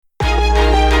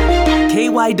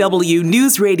KYW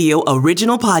News Radio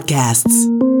original podcasts.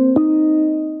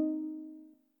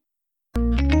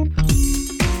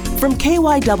 From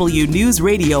KYW News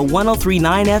Radio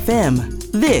 103.9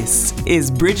 FM, this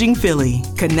is Bridging Philly,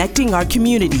 connecting our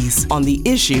communities on the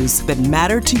issues that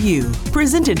matter to you.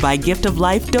 Presented by Gift of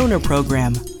Life Donor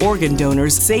Program. Organ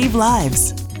donors save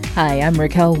lives. Hi, I'm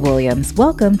Raquel Williams.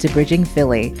 Welcome to Bridging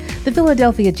Philly. The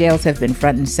Philadelphia jails have been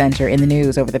front and center in the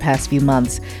news over the past few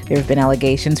months. There have been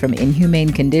allegations from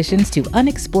inhumane conditions to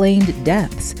unexplained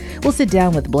deaths. We'll sit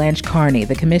down with Blanche Carney,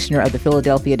 the commissioner of the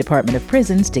Philadelphia Department of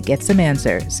Prisons, to get some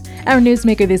answers. Our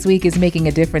newsmaker this week is making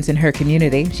a difference in her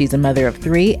community. She's a mother of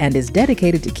 3 and is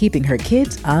dedicated to keeping her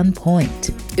kids on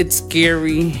point. It's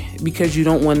scary because you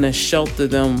don't want to shelter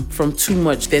them from too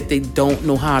much that they don't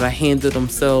know how to handle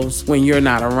themselves when you're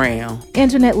not around.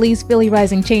 Antoinette Lee's Philly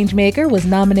Rising Changemaker was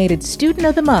nominated Student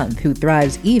of the Month, who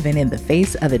thrives even in the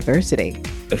face of adversity.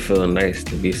 It feels nice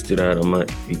to be Student of the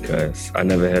Month because I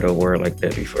never had a word like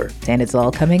that before. And it's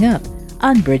all coming up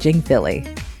on Bridging Philly.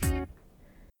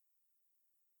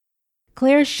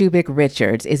 Claire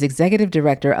Shubik-Richards is executive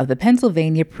director of the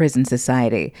Pennsylvania Prison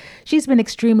Society. She's been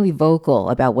extremely vocal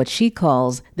about what she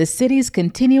calls the city's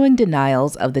continuing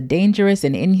denials of the dangerous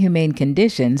and inhumane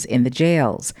conditions in the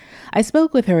jails. I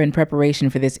spoke with her in preparation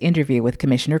for this interview with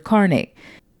Commissioner Carney.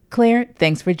 Claire,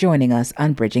 thanks for joining us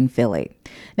on Bridging Philly.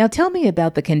 Now tell me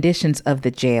about the conditions of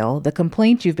the jail, the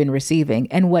complaints you've been receiving,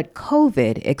 and what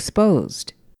COVID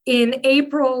exposed. In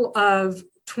April of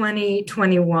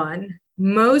 2021,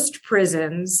 most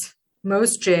prisons,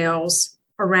 most jails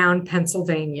around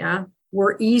Pennsylvania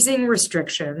were easing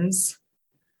restrictions,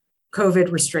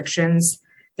 COVID restrictions.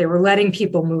 They were letting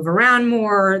people move around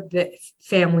more. The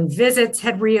family visits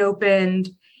had reopened.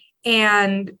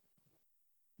 And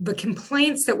the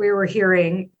complaints that we were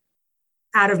hearing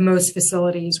out of most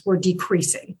facilities were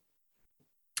decreasing.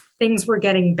 Things were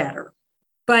getting better.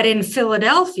 But in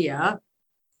Philadelphia,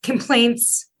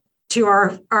 complaints to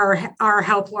our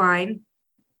helpline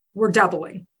were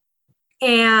doubling.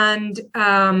 And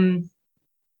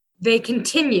they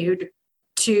continued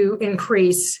to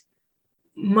increase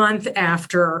month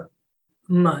after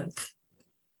month.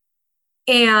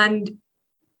 And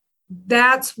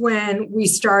that's when we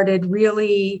started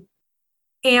really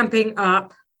amping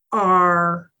up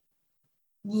our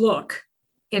look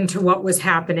into what was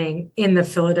happening in the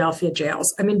Philadelphia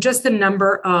jails. I mean, just the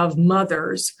number of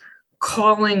mothers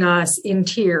calling us in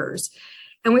tears.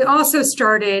 And we also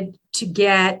started to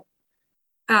get,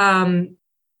 I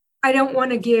don't want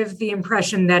to give the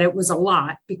impression that it was a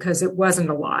lot because it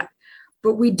wasn't a lot,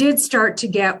 but we did start to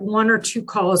get 1 or 2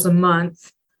 calls a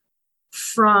month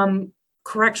from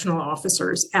correctional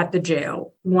officers at the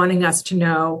jail wanting us to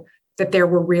know that there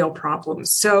were real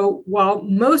problems. So while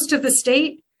most of the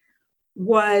state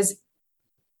was,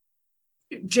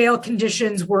 jail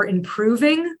conditions were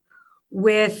improving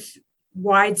with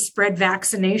widespread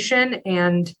vaccination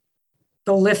and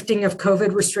the lifting of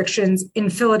COVID restrictions, in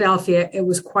Philadelphia, it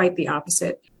was quite the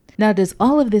opposite. Now, does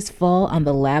all of this fall on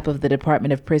the lap of the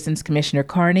Department of Prisons Commissioner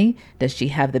Carney? Does she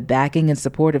have the backing and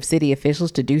support of city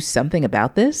officials to do something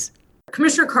about this?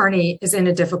 Commissioner Carney is in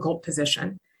a difficult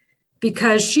position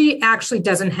because she actually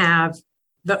doesn't have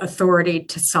the authority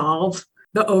to solve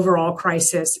the overall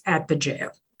crisis at the jail.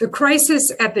 The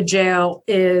crisis at the jail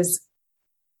is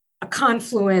a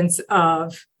confluence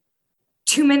of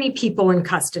too many people in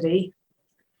custody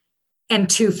and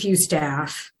too few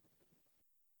staff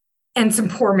and some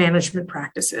poor management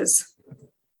practices.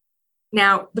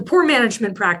 Now, the poor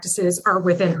management practices are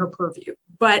within her purview,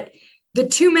 but the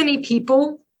too many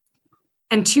people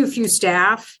and too few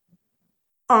staff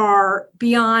are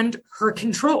beyond her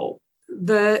control.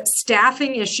 The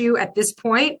staffing issue at this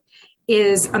point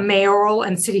is a mayoral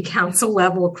and city council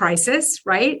level crisis,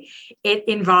 right? It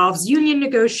involves union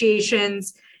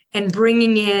negotiations and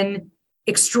bringing in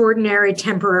extraordinary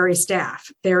temporary staff.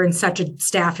 They're in such a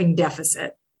staffing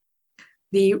deficit.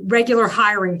 The regular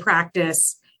hiring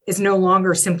practice is no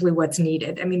longer simply what's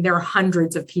needed. I mean, there are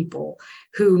hundreds of people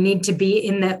who need to be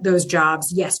in those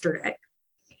jobs yesterday.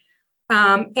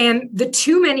 And the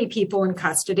too many people in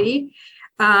custody,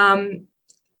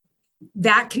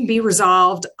 that can be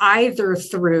resolved either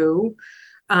through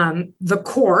the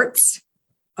courts,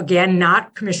 again,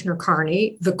 not Commissioner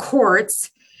Carney, the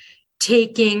courts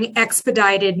taking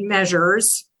expedited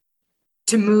measures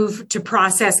to move to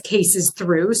process cases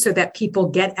through so that people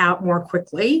get out more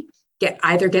quickly, get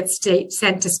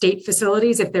sent to state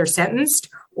facilities if they're sentenced,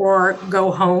 or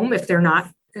go home if they're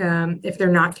not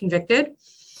convicted.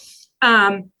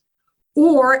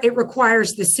 Or it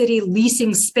requires the city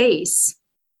leasing space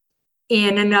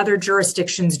in another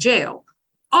jurisdiction's jail.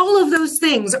 All of those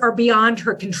things are beyond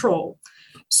her control.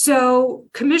 So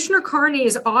Commissioner Carney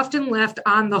is often left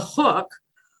on the hook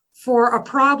for a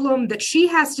problem that she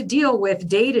has to deal with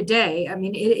day to day. I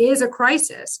mean, it is a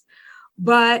crisis,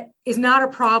 but is not a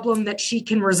problem that she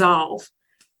can resolve.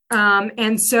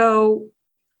 And so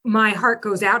my heart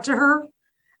goes out to her.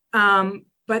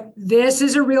 But this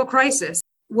is a real crisis.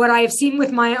 What I have seen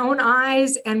with my own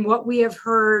eyes and what we have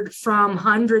heard from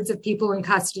hundreds of people in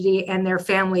custody and their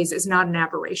families is not an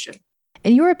aberration.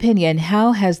 In your opinion,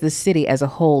 how has the city as a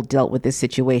whole dealt with this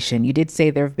situation? You did say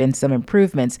there have been some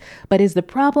improvements, but is the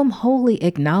problem wholly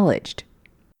acknowledged?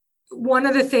 Two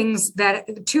of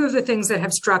the things that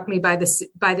have struck me by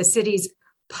the city's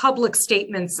public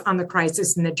statements on the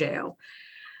crisis in the jail,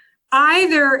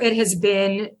 either it has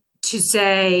been to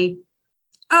say,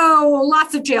 oh,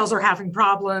 lots of jails are having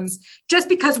problems. Just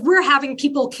because we're having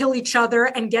people kill each other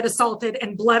and get assaulted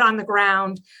and blood on the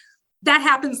ground, that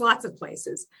happens lots of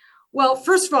places. Well,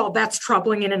 first of all, that's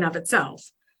troubling in and of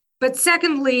itself. But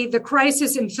secondly, the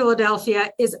crisis in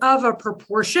Philadelphia is of a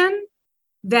proportion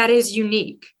that is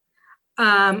unique.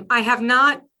 I have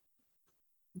not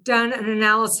done an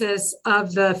analysis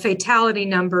of the fatality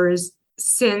numbers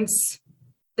since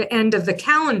the end of the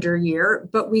calendar year,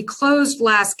 but we closed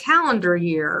last calendar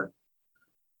year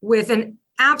with an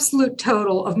absolute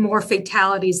total of more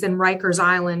fatalities than Rikers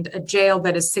Island, a jail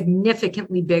that is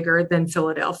significantly bigger than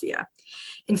Philadelphia.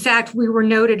 In fact, we were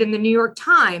noted in the New York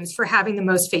Times for having the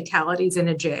most fatalities in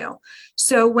a jail.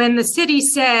 So when the city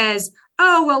says,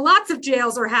 oh, well, lots of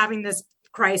jails are having this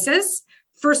crisis,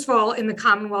 first of all, in the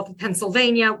Commonwealth of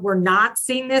Pennsylvania, we're not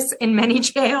seeing this in many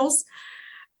jails.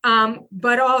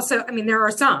 But also, I mean, there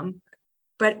are some,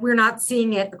 but we're not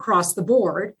seeing it across the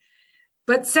board.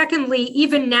 But secondly,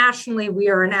 even nationally, we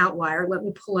are an outlier. Let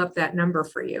me pull up that number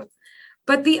for you.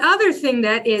 But the other thing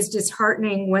that is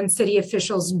disheartening when city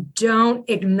officials don't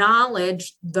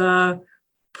acknowledge the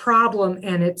problem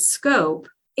and its scope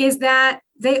is that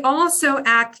they also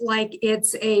act like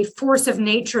it's a force of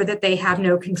nature that they have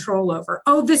no control over.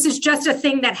 Oh, this is just a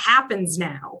thing that happens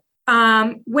now.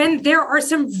 When there are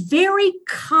some very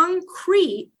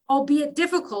concrete, albeit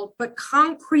difficult, but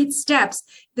concrete steps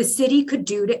the city could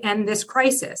do to end this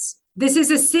crisis. This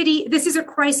is a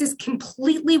crisis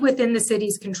completely within the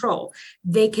city's control.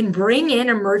 They can bring in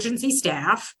emergency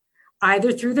staff,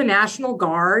 either through the National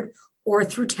Guard or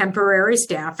through temporary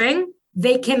staffing.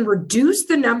 They can reduce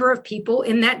the number of people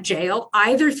in that jail,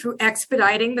 either through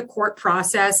expediting the court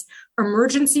process,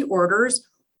 emergency orders,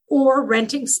 or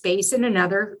renting space in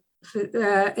another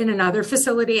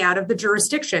facility out of the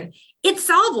jurisdiction. It's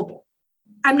solvable.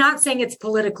 I'm not saying it's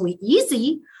politically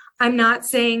easy. I'm not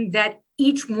saying that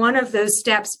each one of those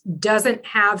steps doesn't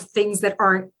have things that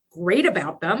aren't great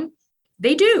about them.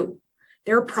 They do.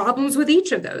 There are problems with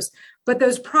each of those, but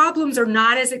those problems are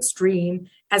not as extreme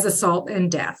as assault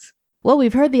and death. Well,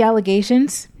 we've heard the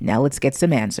allegations. Now let's get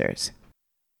some answers.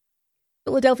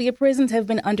 Philadelphia prisons have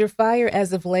been under fire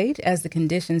as of late, as the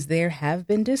conditions there have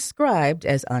been described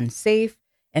as unsafe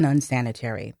and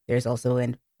unsanitary. There's also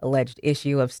an alleged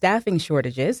issue of staffing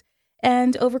shortages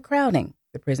and overcrowding.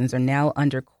 The prisons are now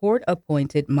under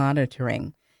court-appointed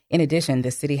monitoring. In addition,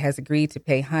 the city has agreed to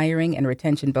pay hiring and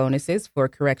retention bonuses for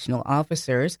correctional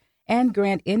officers and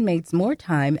grant inmates more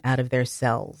time out of their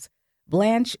cells.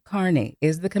 Blanche Carney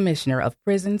is the commissioner of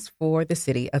prisons for the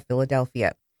city of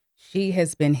Philadelphia. She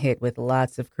has been hit with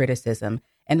lots of criticism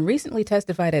and recently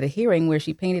testified at a hearing where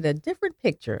she painted a different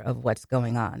picture of what's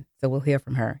going on. So we'll hear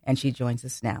from her, and she joins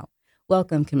us now.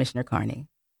 Welcome, Commissioner Carney.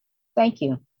 Thank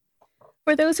you.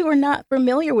 For those who are not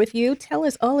familiar with you, tell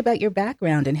us all about your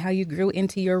background and how you grew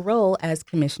into your role as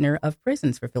Commissioner of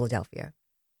Prisons for Philadelphia.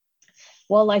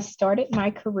 Well, I started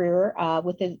my career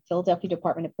with the Philadelphia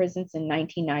Department of Prisons in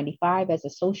 1995 as a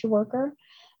social worker.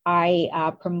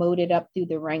 I promoted up through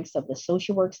the ranks of the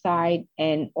social work side,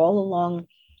 and all along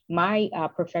my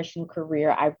professional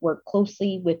career, I've worked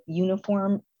closely with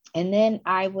uniform. And then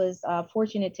I was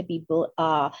fortunate to be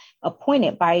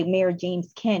appointed by Mayor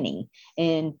James Kenney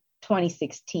in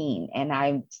 2016, and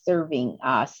I'm serving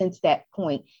since that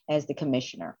point as the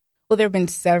commissioner. Well, there have been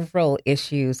several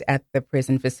issues at the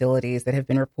prison facilities that have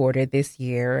been reported this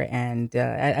year, and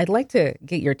I'd like to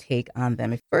get your take on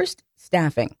them. First,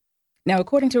 staffing. Now,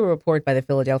 according to a report by the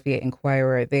Philadelphia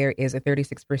Inquirer, there is a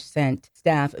 36%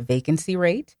 staff vacancy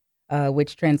rate,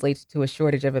 which translates to a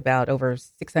shortage of about over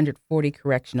 640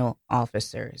 correctional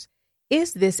officers.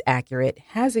 Is this accurate?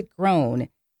 Has it grown?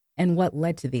 And what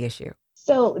led to the issue?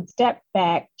 So step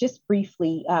back just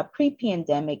briefly,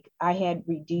 pre-pandemic, I had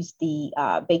reduced the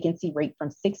vacancy rate from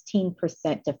 16%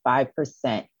 to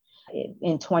 5%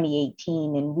 in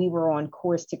 2018, and we were on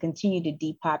course to continue to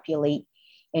depopulate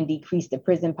and decrease the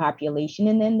prison population.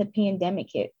 And then the pandemic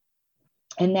hit.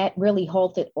 And that really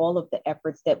halted all of the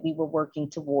efforts that we were working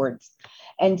towards.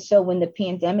 And so when the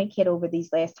pandemic hit over these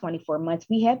last 24 months,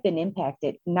 we have been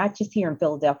impacted, not just here in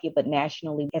Philadelphia, but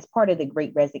nationally as part of the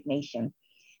Great Resignation.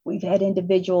 We've had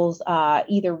individuals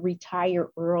either retire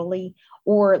early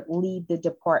or leave the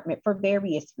department for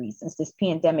various reasons. This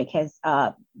pandemic has,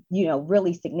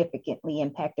 really significantly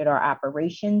impacted our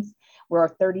operations, where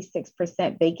our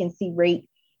 36% vacancy rate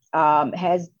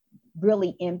has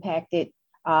really impacted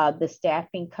the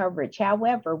staffing coverage.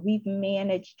 However, we've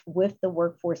managed with the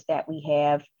workforce that we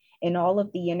have. In all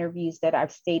of the interviews that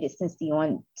I've stated since the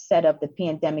onset of the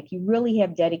pandemic, you really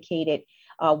have dedicated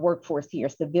workforce here,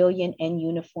 civilian and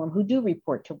uniform, who do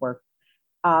report to work.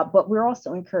 But we're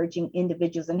also encouraging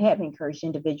individuals and have encouraged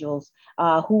individuals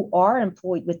who are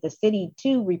employed with the city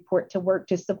to report to work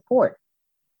to support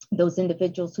those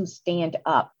individuals who stand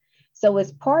up. So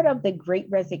as part of the Great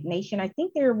Resignation, I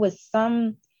think there was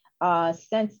some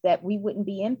sense that we wouldn't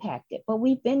be impacted, but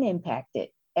we've been impacted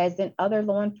as in other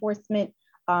law enforcement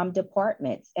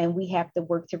departments, and we have to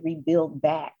work to rebuild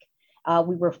back.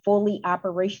 We were fully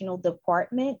operational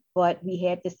department, but we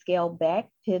had to scale back,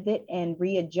 pivot, and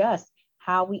readjust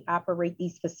how we operate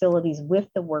these facilities with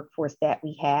the workforce that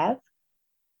we have,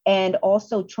 and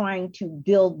also trying to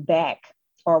build back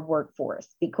our workforce,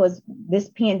 because this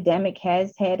pandemic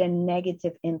has had a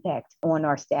negative impact on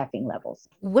our staffing levels.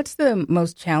 What's the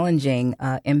most challenging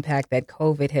impact that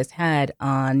COVID has had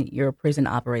on your prison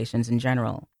operations in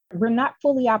general? We're not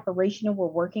fully operational. We're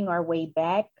working our way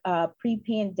back.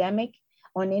 Pre-pandemic,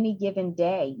 on any given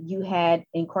day, you had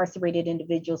incarcerated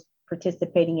individuals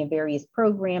participating in various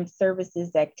programs,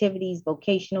 services, activities,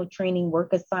 vocational training,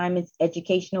 work assignments,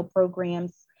 educational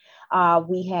programs.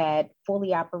 We had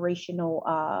fully operational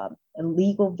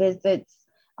legal visits,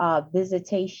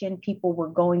 visitation. People were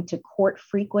going to court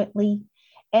frequently,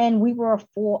 and we were a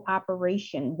full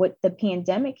operation. What the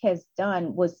pandemic has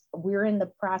done was we're in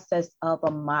the process of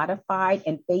a modified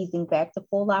and phasing back to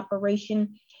full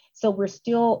operation. So we're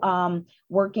still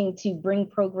working to bring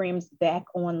programs back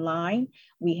online.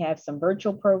 We have some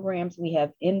virtual programs, we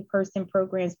have in-person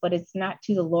programs, but it's not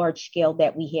to the large scale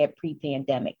that we had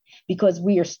pre-pandemic, because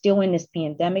we are still in this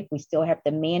pandemic. We still have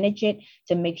to manage it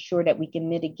to make sure that we can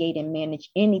mitigate and manage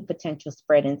any potential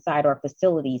spread inside our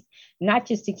facilities, not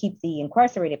just to keep the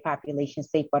incarcerated population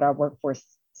safe, but our workforce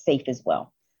safe as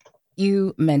well.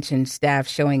 You mentioned staff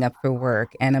showing up for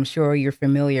work, and I'm sure you're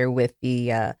familiar with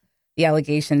the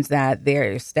allegations that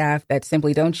there are staff that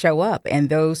simply don't show up, and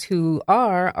those who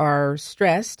are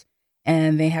stressed,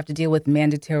 and they have to deal with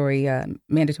mandatory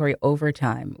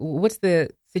overtime. What's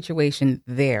the situation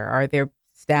there? Are there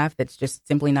staff that's just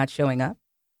simply not showing up?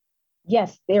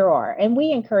 Yes, there are, and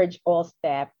we encourage all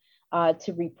staff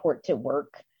to report to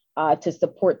work, to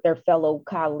support their fellow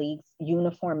colleagues,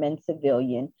 uniform and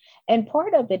civilian. And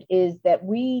part of it is that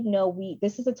we know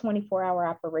this is a 24-hour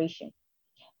operation,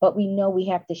 but we know we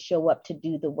have to show up to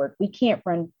do the work. We can't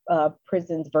run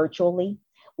prisons virtually.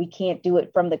 We can't do it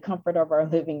from the comfort of our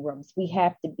living rooms. We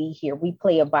have to be here. We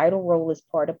play a vital role as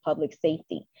part of public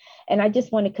safety. And I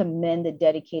just want to commend the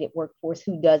dedicated workforce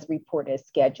who does report as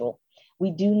scheduled. We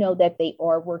do know that they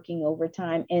are working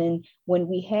overtime. And when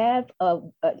we have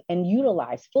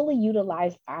fully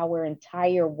utilize our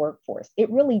entire workforce, it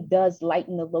really does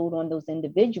lighten the load on those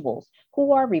individuals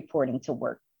who are reporting to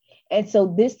work. And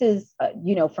so this is,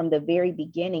 from the very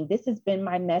beginning, this has been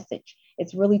my message.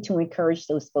 It's really to encourage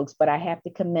those folks, but I have to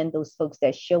commend those folks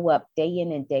that show up day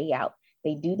in and day out.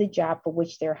 They do the job for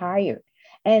which they're hired,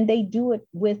 and they do it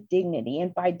with dignity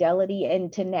and fidelity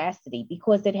and tenacity,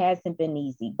 because it hasn't been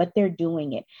easy, but they're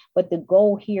doing it. But the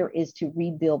goal here is to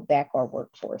rebuild back our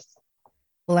workforce.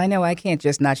 Well, I know I can't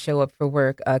just not show up for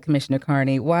work, Commissioner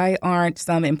Carney. Why aren't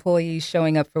some employees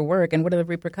showing up for work, and what are the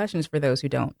repercussions for those who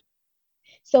don't?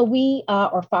 So we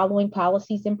are following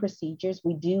policies and procedures.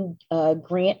 We do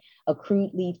grant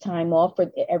accrued leave time off,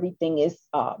 for everything is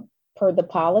per the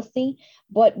policy.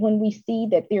 But when we see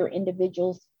that there are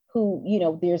individuals who,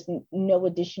 there's no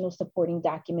additional supporting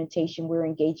documentation, we're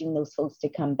engaging those folks to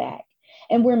come back.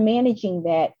 And we're managing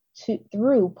that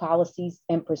through policies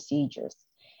and procedures.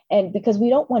 And because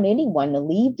we don't want anyone to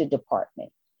leave the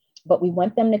department, but we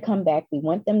want them to come back. We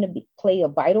want them to play a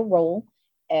vital role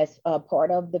as a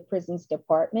part of the prisons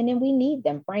department, and we need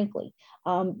them, frankly.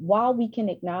 While we can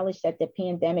acknowledge that the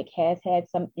pandemic has had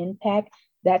some impact,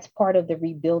 that's part of the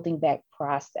rebuilding back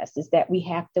process, is that we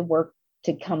have to work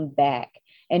to come back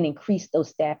and increase those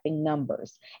staffing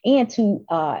numbers, and to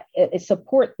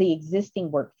support the existing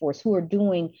workforce who are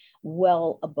doing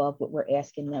well above what we're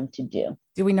asking them to do.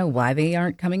 Do we know why they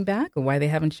aren't coming back, or why they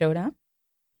haven't showed up?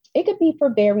 It could be for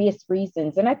various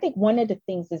reasons. And I think one of the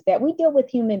things is that we deal with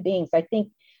human beings. I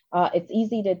think it's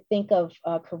easy to think of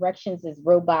corrections as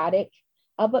robotic,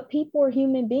 but people are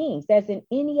human beings. As in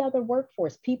any other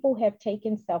workforce, people have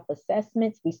taken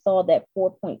self-assessments. We saw that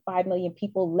 4.5 million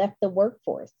people left the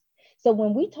workforce. So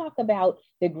when we talk about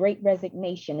the Great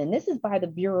Resignation, and this is by the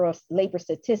Bureau of Labor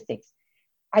Statistics,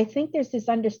 I think there's this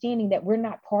understanding that we're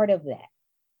not part of that.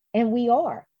 And we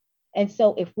are. And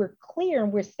so if we're clear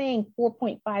and we're saying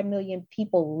 4.5 million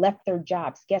people left their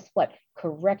jobs, guess what?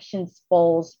 Corrections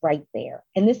falls right there.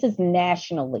 And this is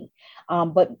nationally.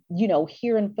 But,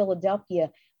 here in Philadelphia,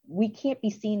 we can't be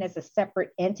seen as a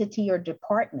separate entity or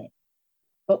department,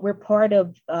 but we're part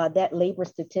of that labor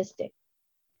statistic.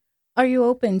 Are you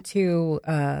open to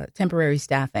temporary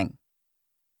staffing?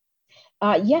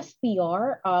 Yes, we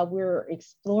are. We're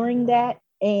exploring that.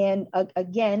 And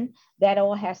again, that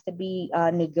all has to be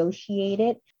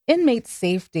negotiated. Inmate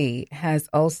safety has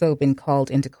also been called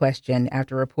into question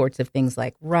after reports of things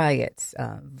like riots,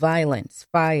 violence,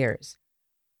 fires.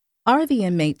 Are the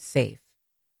inmates safe?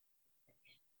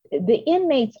 The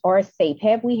inmates are safe.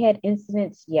 Have we had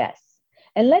incidents? Yes.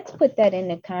 And let's put that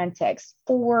into context.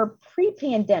 For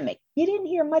pre-pandemic, you didn't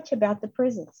hear much about the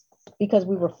prisons because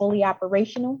we were fully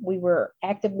operational. We were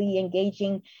actively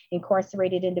engaging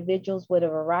incarcerated individuals with a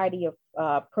variety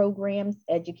of programs,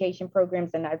 education programs,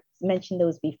 and I've mentioned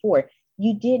those before.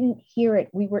 You didn't hear it.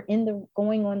 We were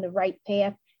going on the right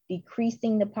path,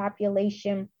 decreasing the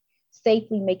population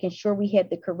safely, making sure we had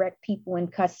the correct people in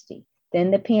custody.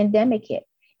 Then the pandemic hit.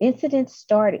 Incidents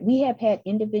started. We have had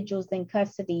individuals in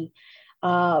custody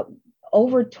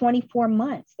over 24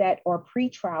 months that are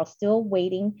pre-trial, still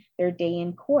waiting their day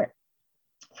in court.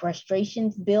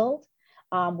 Frustrations build.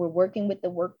 We're working with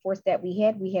the workforce that we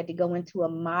had. We had to go into a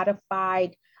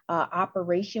modified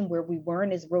operation where we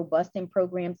weren't as robust in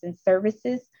programs and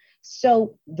services.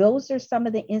 So those are some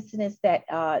of the incidents that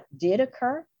did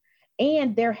occur,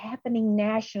 and they're happening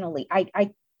nationally.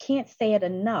 I can't say it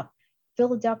enough.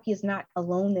 Philadelphia is not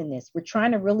alone in this. We're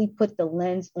trying to really put the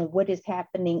lens on what is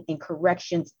happening in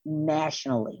corrections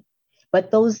nationally.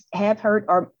 But those have heard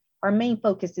our main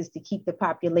focus is to keep the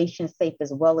population safe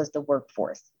as well as the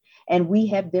workforce. And we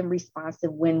have been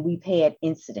responsive when we've had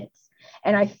incidents.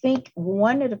 And I think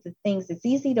one of the things, it's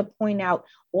easy to point out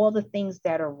all the things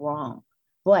that are wrong,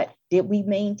 but did we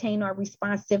maintain our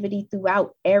responsivity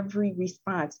throughout every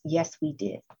response? Yes, we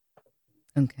did.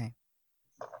 Okay.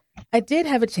 I did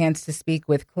have a chance to speak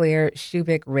with Claire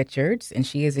Shubik Richards, and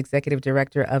she is executive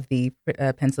director of the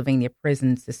Pennsylvania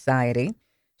Prison Society.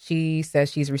 She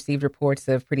says she's received reports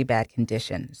of pretty bad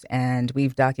conditions, and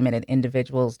we've documented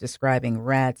individuals describing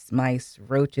rats, mice,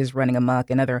 roaches running amok,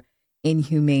 and other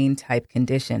inhumane type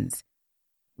conditions.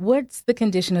 What's the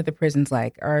condition of the prisons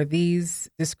like? Are these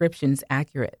descriptions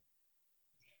accurate?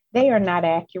 They are not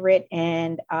accurate.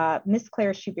 And Ms.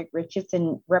 Claire Shubik Richards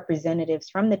and representatives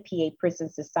from the PA Prison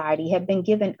Society have been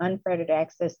given unfettered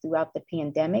access throughout the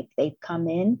pandemic. They've come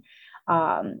in,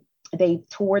 they've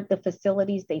toured the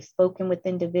facilities, they've spoken with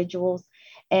individuals.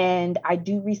 And I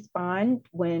do respond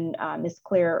when Ms.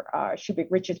 Claire Shubik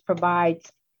Richards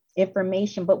provides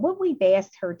information. But what we've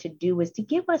asked her to do is to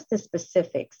give us the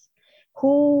specifics.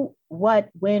 Who, what,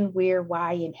 when, where,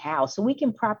 why, and how, so we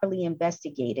can properly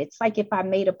investigate. It's like if I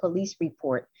made a police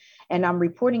report and I'm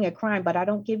reporting a crime, but I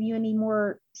don't give you any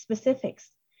more specifics.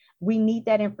 We need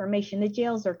that information. The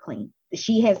jails are clean.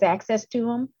 She has access to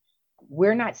them.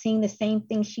 We're not seeing the same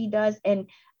thing she does. And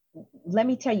let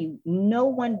me tell you, no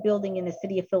one building in the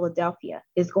city of Philadelphia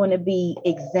is going to be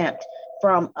exempt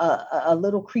from a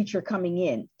little creature coming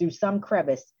in through some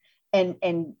crevice and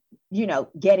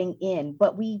getting in.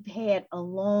 But we've had a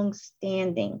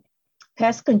long-standing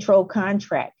pest control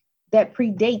contract that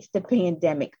predates the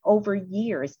pandemic over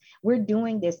years. We're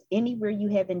doing this anywhere you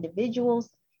have individuals,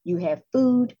 you have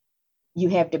food, you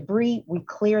have debris, we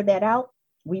clear that out.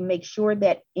 We make sure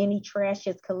that any trash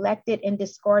is collected and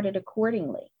discarded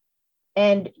accordingly.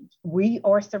 And we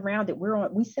are surrounded.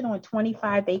 We sit on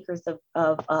 25 acres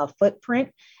of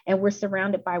footprint, and we're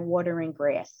surrounded by water and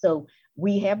grass. So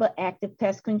we have an active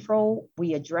pest control.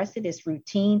 We address it as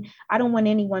routine. I don't want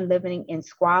anyone living in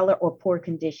squalor or poor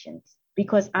conditions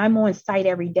because I'm on site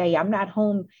every day. I'm not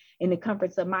home in the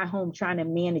comforts of my home trying to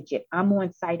manage it. I'm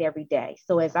on site every day.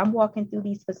 So as I'm walking through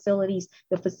these facilities,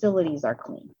 the facilities are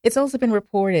clean. It's also been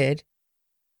reported,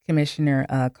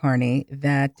 Commissioner Carney,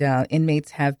 that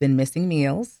inmates have been missing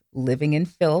meals, living in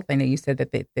filth. I know you said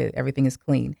that everything is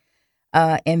clean.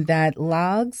 And that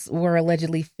logs were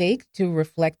allegedly faked to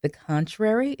reflect the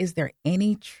contrary. Is there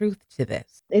any truth to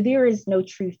this? There is no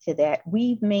truth to that.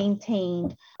 We've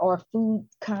maintained our food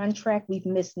contract. We've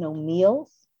missed no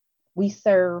meals. We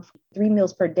serve 3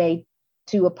 meals per day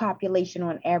to a population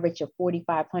on average of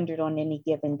 4,500 on any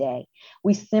given day.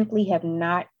 We simply have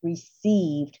not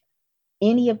received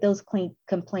any of those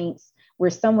complaints where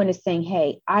someone is saying,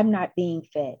 hey, I'm not being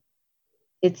fed.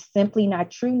 It's simply not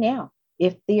true now.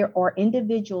 If there are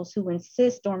individuals who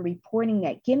insist on reporting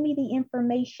that, give me the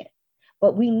information.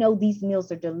 But we know these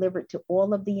meals are delivered to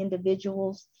all of the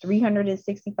individuals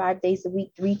 365 days a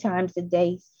week, 3 times a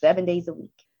day, 7 days a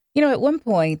week. You know, at one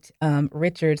point,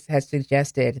 Richards has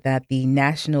suggested that the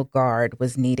National Guard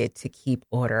was needed to keep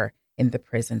order in the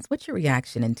prisons. What's your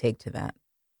reaction and take to that?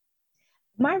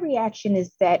 My reaction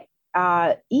is that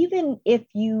even if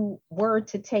you were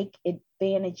to take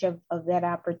advantage of that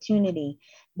opportunity,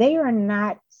 they are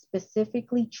not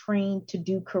specifically trained to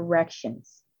do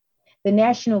corrections. The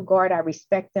National Guard, I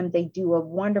respect them. They do a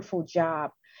wonderful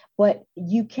job. But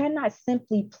you cannot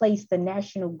simply place the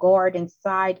National Guard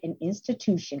inside an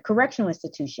institution, correctional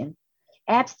institution,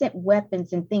 absent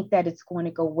weapons and think that it's going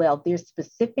to go well. There's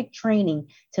specific training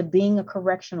to being a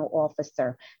correctional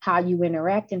officer, how you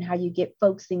interact and how you get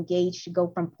folks engaged to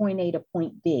go from point A to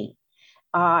point B.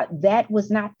 That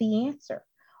was not the answer.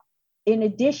 In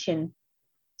addition,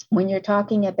 when you're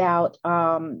talking about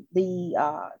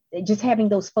just having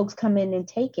those folks come in and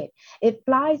take it, it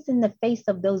flies in the face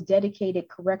of those dedicated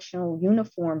correctional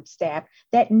uniform staff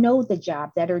that know the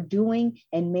job, that are doing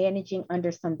and managing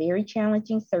under some very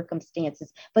challenging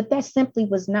circumstances. But that simply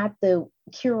was not the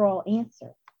cure-all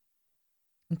answer.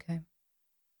 Okay.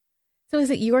 So is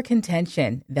it your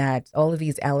contention that all of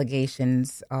these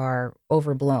allegations are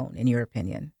overblown, in your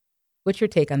opinion? What's your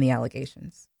take on the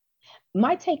allegations?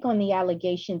 My take on the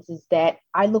allegations is that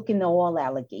I look into all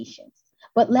allegations,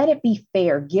 but let it be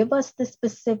fair. Give us the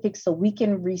specifics so we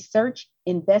can research,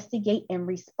 investigate, and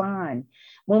respond.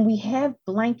 When we have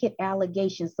blanket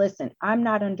allegations, listen, I'm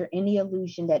not under any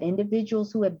illusion that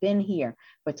individuals who have been here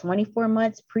for 24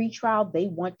 months pre-trial, they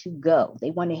want to go.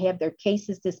 They want to have their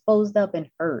cases disposed of and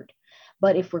heard.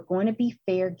 But if we're going to be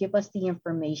fair, give us the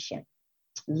information.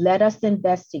 Let us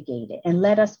investigate it and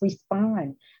let us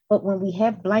respond. But when we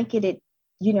have blanketed,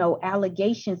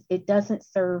 allegations, it doesn't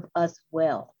serve us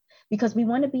well because we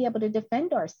want to be able to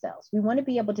defend ourselves. We want to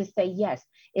be able to say, yes,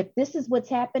 if this is what's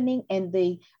happening and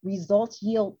the results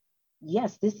yield,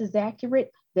 yes, this is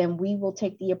accurate, then we will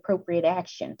take the appropriate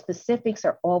action. Specifics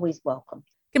are always welcome.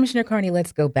 Commissioner Carney,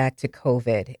 let's go back to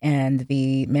COVID and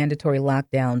the mandatory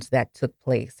lockdowns that took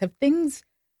place. Have things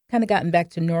kind of gotten back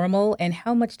to normal? And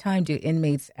how much time do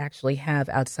inmates actually have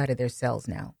outside of their cells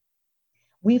now?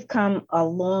 We've come a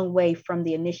long way from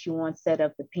the initial onset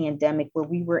of the pandemic where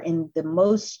we were in the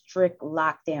most strict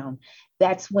lockdown.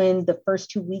 That's when the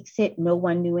first 2 weeks hit. No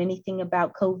one knew anything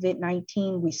about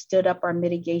COVID-19. We stood up our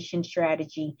mitigation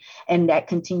strategy, and that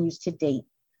continues to date.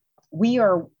 We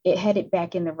are headed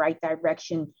back in the right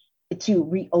direction to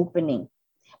reopening,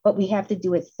 but we have to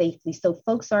do it safely. So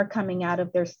folks are coming out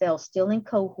of their cells still in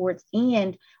cohorts,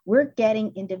 and we're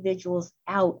getting individuals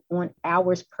out on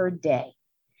hours per day.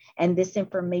 And this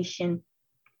information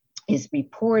is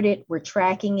reported, we're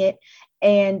tracking it,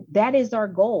 and that is our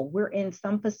goal. We're in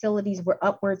some facilities, we're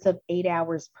upwards of 8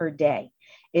 hours per day.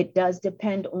 It does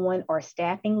depend on our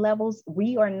staffing levels.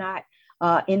 We are not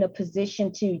in a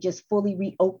position to just fully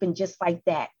reopen just like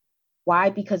that. Why?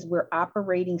 Because we're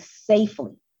operating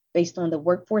safely based on the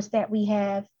workforce that we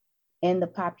have and the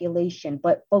population,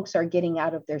 but folks are getting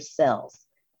out of their cells.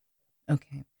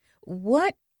 Okay.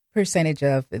 What percentage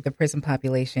of the prison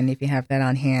population, if you have that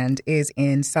on hand, is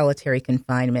in solitary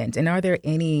confinement? And are there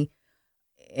any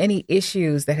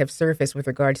issues that have surfaced with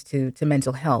regards to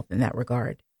mental health in that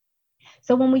regard?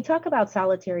 So when we talk about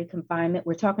solitary confinement,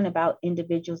 we're talking about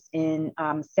individuals in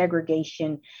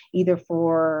segregation, either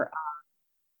for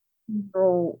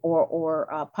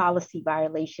or policy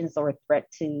violations or a threat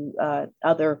to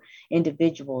other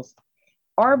individuals.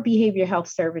 Our behavioral health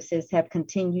services have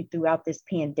continued throughout this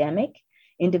pandemic.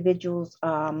 Individuals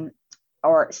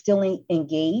are still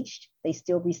engaged. They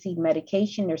still receive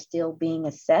medication. They're still being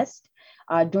assessed.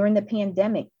 During the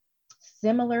pandemic,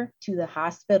 similar to the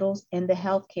hospitals and the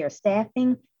healthcare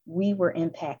staffing, we were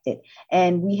impacted.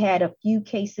 And we had a few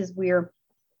cases where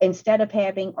instead of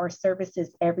having our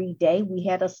services every day, we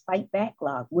had a slight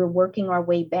backlog. We're working our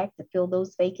way back to fill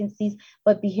those vacancies,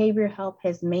 but behavioral health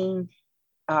has been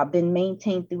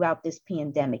maintained throughout this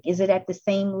pandemic. Is it at the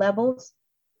same levels?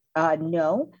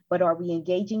 No, but are we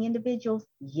engaging individuals?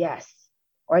 Yes.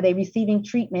 Are they receiving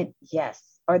treatment?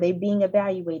 Yes. Are they being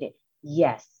evaluated?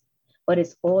 Yes. But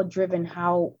it's all driven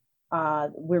how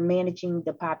we're managing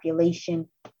the population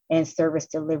and service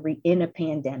delivery in a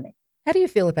pandemic. How do you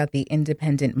feel about the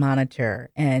independent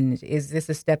monitor? And is this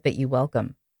a step that you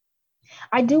welcome?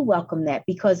 I do welcome that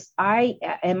because I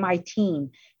and my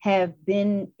team have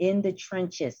been in the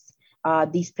trenches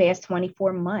these past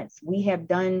 24 months. We have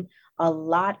done a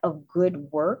lot of good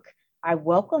work. I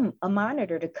welcome a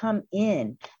monitor to come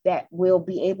in that will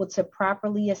be able to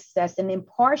properly assess and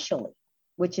impartially,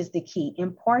 which is the key,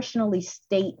 impartially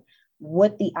state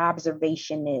what the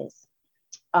observation is.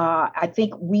 I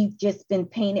think we've just been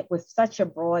painted with such a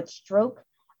broad stroke.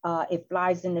 It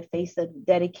flies in the face of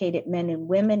dedicated men and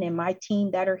women and my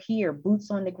team that are here,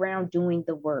 boots on the ground doing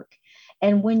the work.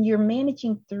 And when you're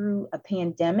managing through a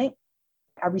pandemic,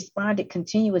 I responded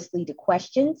continuously to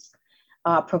questions,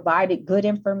 provided good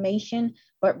information,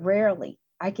 but rarely,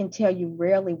 I can tell you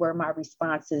rarely were my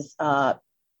responses,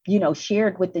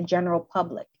 shared with the general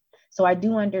public. So I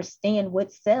do understand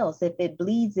what sells. If it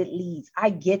bleeds, it leads. I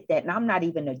get that. And I'm not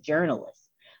even a journalist.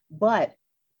 But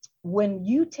when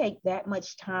you take that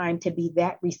much time to be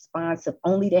that responsive,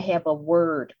 only to have a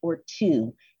word or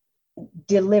two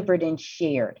delivered and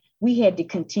shared, we had to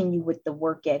continue with the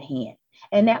work at hand.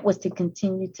 And that was to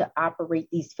continue to operate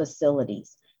these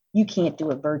facilities. You can't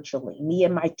do it virtually. Me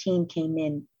and my team came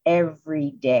in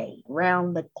every day,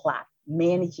 round the clock,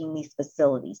 managing these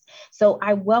facilities. So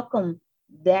I welcome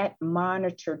that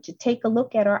monitor to take a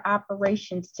look at our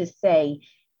operations to say,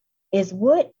 is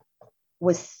what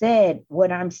was said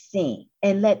what I'm seeing?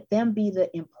 And let them be the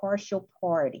impartial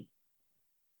party.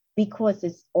 Because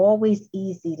it's always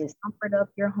easy to comfort up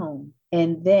your home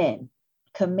and then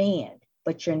command,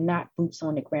 but you're not boots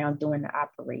on the ground doing the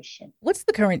operation. What's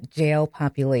the current jail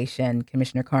population,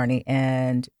 Commissioner Carney,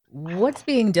 and what's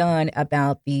being done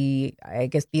about the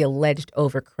alleged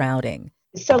overcrowding?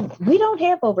 So we don't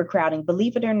have overcrowding,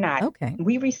 believe it or not. Okay.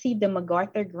 We received a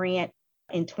MacArthur grant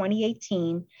in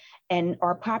 2018, and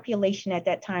our population at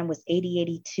that time was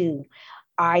 8082.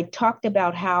 I talked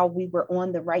about how we were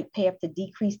on the right path to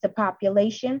decrease the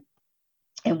population,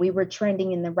 and we were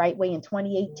trending in the right way in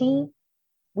 2018.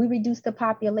 We reduced the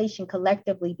population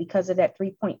collectively because of that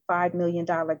 $3.5 million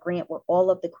grant where all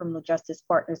of the criminal justice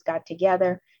partners got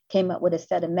together, came up with a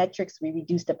set of metrics. We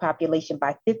reduced the population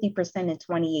by 50% in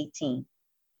 2018.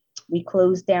 We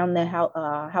closed down the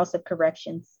House of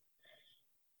Corrections.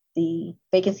 The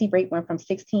vacancy rate went from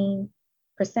 16%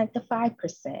 to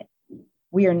 5%.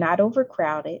 We are not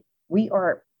overcrowded.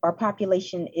 Our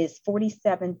population is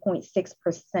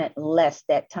 47.6% less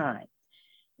that time.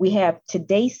 We have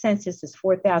today's census is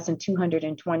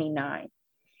 4,229.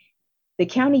 The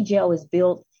county jail is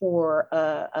built for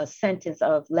a sentence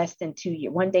of less than 2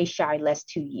 years, 1 day shy, less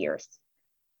 2 years.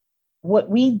 What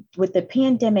the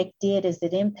pandemic did is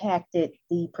it impacted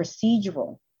the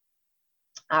procedural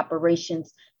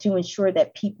operations to ensure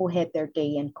that people had their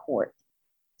day in court.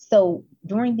 So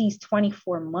during these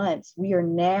 24 months, we are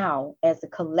now, as a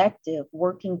collective,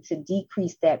 working to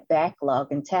decrease that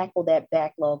backlog and tackle that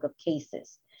backlog of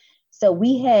cases. So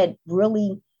we had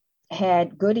really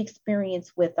had good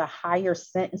experience with a higher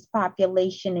sentence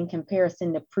population in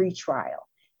comparison to pretrial.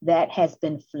 That has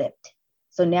been flipped.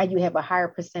 So now you have a higher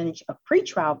percentage of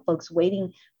pretrial folks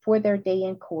waiting for their day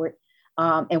in court.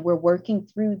 And we're working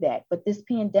through that. But this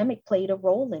pandemic played a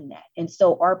role in that. And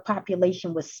so our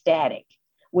population was static,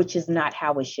 which is not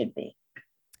how it should be.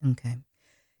 Okay.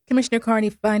 Commissioner Carney,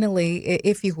 finally,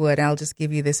 if you would, I'll just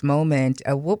give you this moment.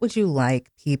 What would you like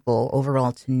people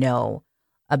overall to know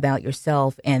about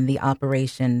yourself and the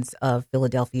operations of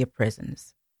Philadelphia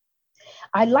prisons?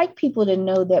 I'd like people to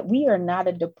know that we are not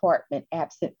a department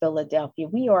absent Philadelphia.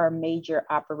 We are a major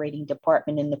operating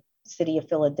department in the city of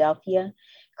Philadelphia.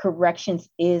 Corrections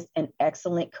is an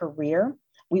excellent career.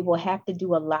 We will have to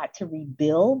do a lot to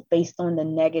rebuild based on the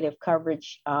negative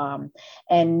coverage and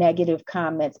negative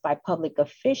comments by public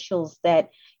officials that,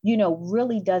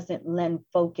 really doesn't lend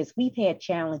focus. We've had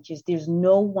challenges. There's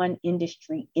no one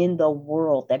industry in the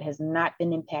world that has not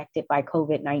been impacted by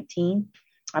COVID-19.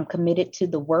 I'm committed to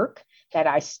the work that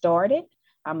I started.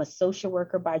 I'm a social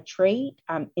worker by trade.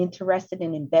 I'm interested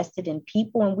and invested in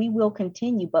people, and we will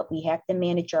continue, but we have to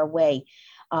manage our way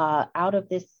out of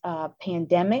this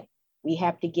pandemic. We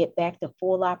have to get back to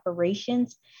full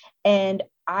operations. And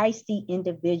I see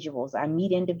individuals, I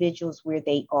meet individuals where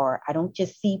they are. I don't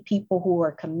just see people who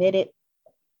are committed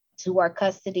to our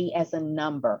custody as a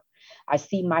number. I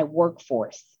see my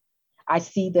workforce. I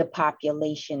see the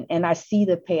population, and I see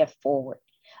the path forward.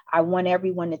 I want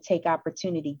everyone to take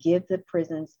opportunity, give the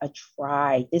prisons a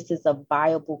try. This is a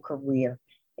viable career.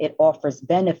 It offers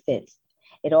benefits.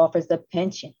 It offers a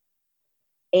pension.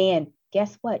 And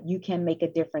guess what? You can make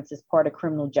a difference as part of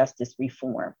criminal justice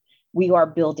reform. We are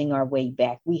building our way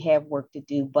back. We have work to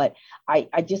do, but I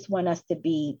just want us to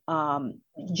be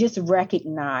just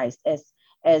recognized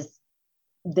as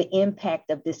the impact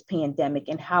of this pandemic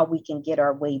and how we can get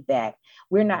our way back.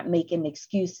 We're not making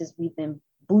excuses. We've been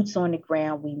boots on the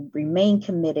ground. We remain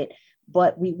committed,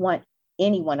 but we want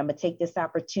anyone, I'm going to take this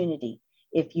opportunity.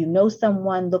 If you know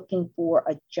someone looking for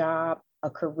a job, a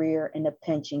career, and a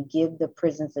pension, give the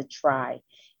prisons a try.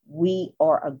 We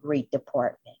are a great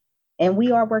department, and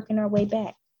we are working our way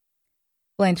back.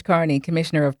 Blanche Carney,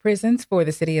 Commissioner of Prisons for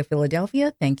the City of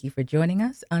Philadelphia, thank you for joining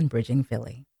us on Bridging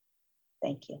Philly.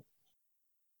 Thank you.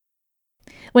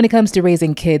 When it comes to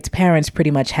raising kids, parents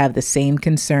pretty much have the same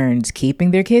concerns,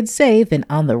 keeping their kids safe and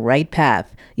on the right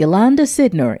path. Yolanda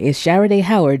Sidnor is Sharaday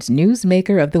Howard's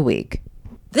Newsmaker of the Week.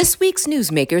 This week's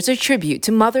Newsmakers are tribute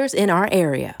to mothers in our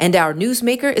area. And our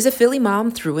Newsmaker is a Philly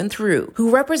mom through and through, who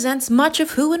represents much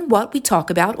of who and what we talk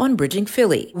about on Bridging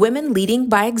Philly. Women leading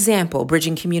by example,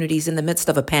 bridging communities in the midst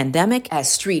of a pandemic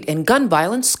as street and gun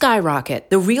violence skyrocket.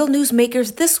 The real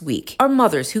Newsmakers this week are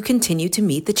mothers who continue to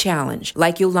meet the challenge,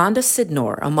 like Yolanda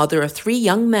Sidnor, a mother of 3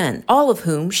 young men, all of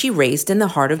whom she raised in the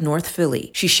heart of North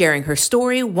Philly. She's sharing her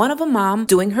story, one of a mom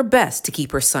doing her best to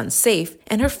keep her son safe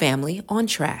and her family on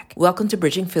track. Welcome to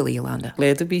Bridging Philly, Yolanda.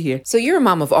 Glad to be here. So you're a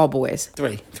mom of all boys.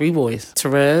 Three boys.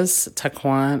 Therese,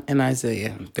 Taquan, and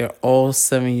Isaiah. They're all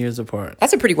 7 years apart.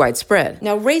 That's a pretty wide spread.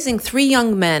 Now, raising 3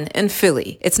 young men in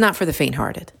Philly, it's not for the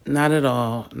faint-hearted. Not at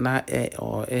all. Not at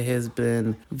all. It has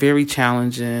been very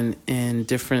challenging in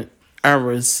different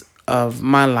eras of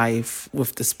my life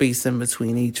with the space in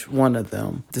between each one of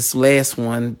them. This last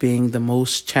one being the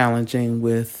most challenging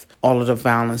with all of the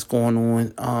violence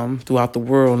going on throughout the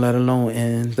world, let alone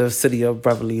in the city of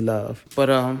brotherly love. But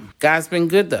God's been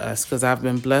good to us because I've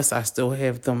been blessed. I still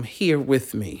have them here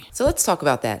with me. So let's talk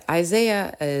about that.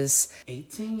 Isaiah is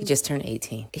 18? He just turned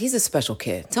 18. He's a special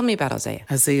kid. Tell me about Isaiah.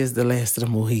 Isaiah's the last of the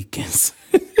Mohicans.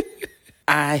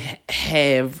 I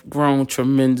have grown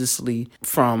tremendously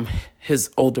from his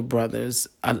older brothers,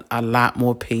 a lot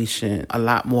more patient, a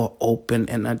lot more open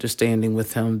and understanding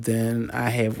with him than I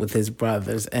have with his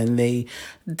brothers. And they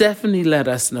definitely let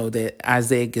us know that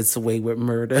Isaiah gets away with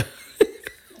murder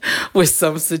with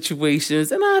some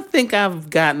situations. And I think I've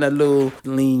gotten a little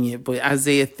lenient, but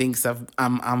Isaiah thinks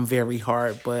I'm very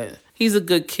hard. But he's a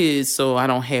good kid, so I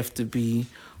don't have to be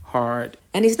hard.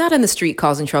 And he's not in the street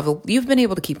causing trouble. You've been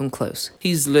able to keep him close.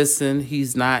 He's listened.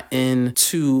 He's not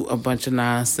into a bunch of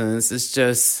nonsense. It's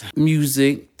just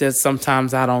music that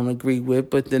sometimes I don't agree with,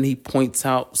 but then he points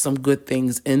out some good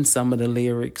things in some of the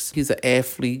lyrics. He's an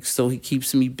athlete, so he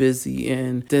keeps me busy.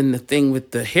 And then the thing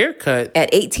with the haircut. At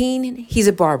 18, he's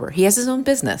a barber. He has his own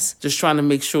business. Just trying to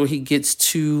make sure he gets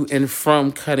to and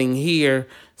from cutting hair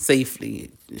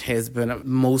safely has been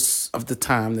most of the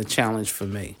time the challenge for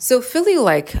me. So Philly,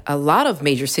 like a lot of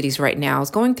major cities right now,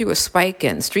 is going through a spike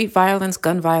in street violence,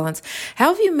 gun violence. How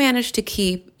have you managed to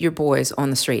keep your boys on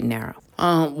the straight and narrow?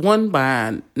 One,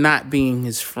 by not being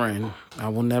his friend. I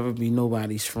will never be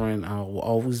nobody's friend. I will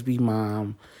always be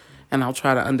mom. And I'll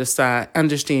try to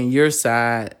understand your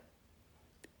side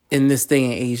in this day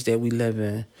and age that we live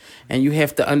in. And you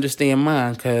have to understand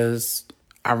mine because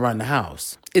I run the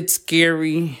house. It's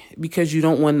scary because you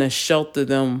don't want to shelter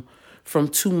them from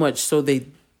too much so that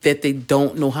they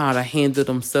don't know how to handle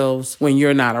themselves when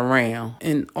you're not around.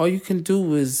 And all you can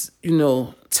do is,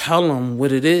 tell them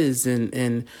what it is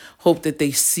and hope that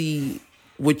they see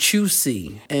what you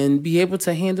see and be able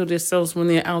to handle themselves when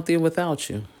they're out there without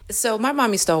you. So my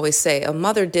mom used to always say a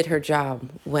mother did her job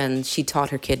when she taught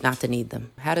her kid not to need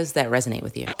them. How does that resonate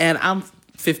with you? And I'm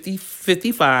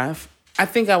 55. I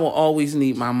think I will always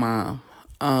need my mom.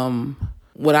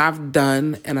 What I've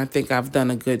done, and I think I've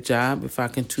done a good job, if I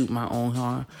can toot my own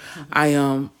horn,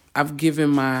 I've given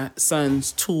my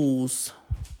sons tools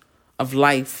of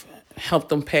life, helped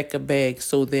them pack a bag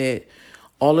so that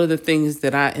all of the things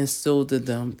that I instilled in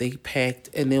them, they packed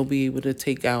and they'll be able to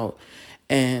take out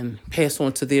and pass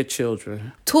on to their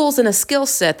children. Tools and a skill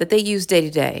set that they use day to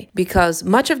day because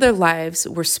much of their lives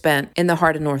were spent in the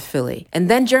heart of North Philly and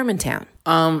then Germantown.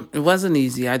 It wasn't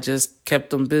easy. I just kept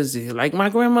them busy. Like my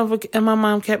grandmother and my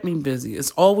mom kept me busy.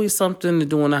 It's always something to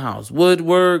do in the house.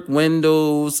 Woodwork,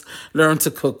 windows, learn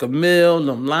to cook a meal,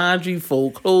 them laundry,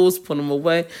 fold clothes, put them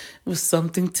away. It was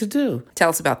something to do. Tell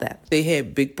us about that. They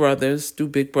had big brothers, 2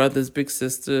 big brothers, big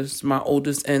sisters, my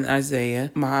oldest and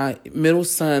Isaiah. My middle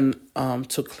son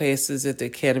took classes at the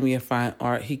Academy of Fine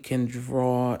Art. He can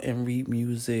draw and read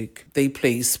music. They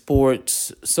played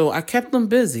sports. So I kept them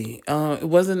busy. It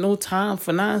wasn't no time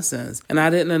for nonsense. And I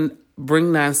didn't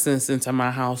bring nonsense into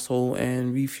my household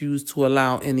and refuse to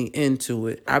allow any end to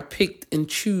it. I picked and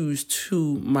choose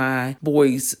to my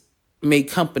boys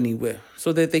make company with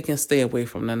so that they can stay away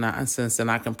from the nonsense and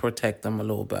I can protect them a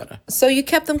little better. So you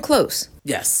kept them close?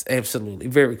 Yes, absolutely.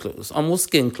 Very close. Almost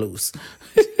skin close.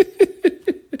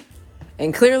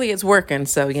 And clearly it's working,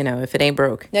 so, if it ain't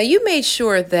broke. Now, you made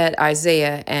sure that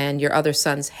Isaiah and your other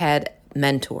sons had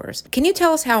mentors. Can you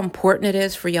tell us how important it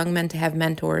is for young men to have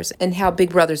mentors and how big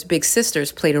brothers, big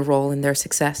sisters played a role in their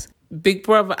success? Big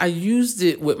brother, I used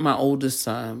it with my oldest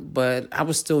son, but I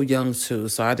was still young too,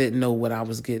 so I didn't know what I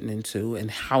was getting into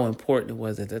and how important it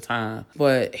was at the time.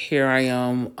 But here I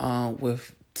am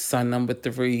with son number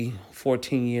 3,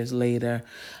 14 years later.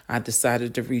 I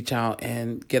decided to reach out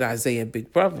and get Isaiah a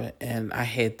big brother. And we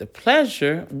had the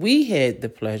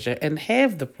pleasure and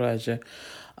have the pleasure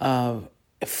of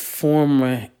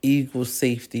former Eagles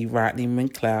safety Rodney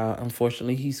McLeod.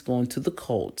 Unfortunately, he's going to the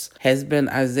Colts. Has been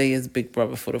Isaiah's big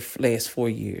brother for the last 4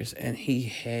 years. And he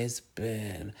has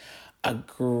been a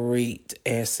great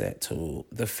asset to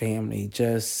the family.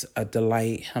 Just a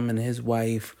delight, him and his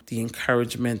wife, the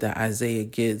encouragement that Isaiah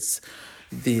gets,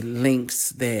 the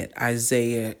links that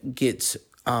Isaiah gets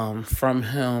from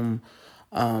him,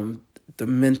 the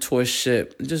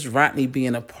mentorship, just Rodney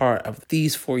being a part of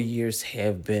these 4 years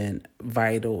have been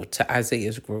vital to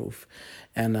Isaiah's growth.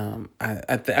 And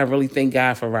I really thank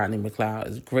God for Rodney McLeod.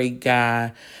 He's a great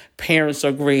guy. Parents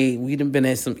are great. We done been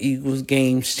at some Eagles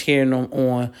games cheering them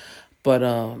on. But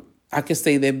I can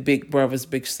say that big brothers,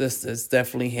 big sisters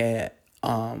definitely had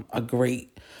a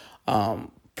great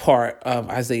part of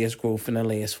Isaiah's growth in the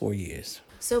last 4 years.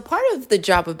 So part of the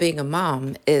job of being a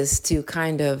mom is to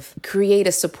kind of create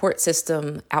a support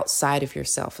system outside of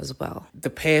yourself as well. The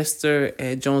pastor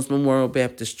at Jones Memorial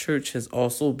Baptist Church has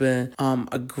also been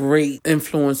a great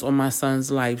influence on my son's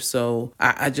life. So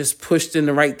I just pushed in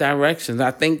the right direction.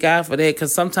 I thank God for that,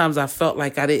 because sometimes I felt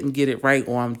like I didn't get it right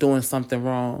or I'm doing something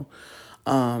wrong.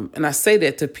 And I say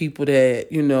that to people that,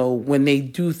 when they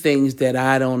do things that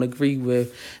I don't agree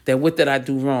with, that what did I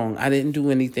do wrong? I didn't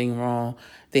do anything wrong.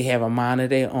 They have a mind of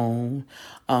their own,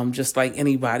 just like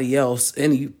anybody else,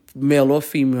 any male or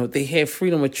female. They have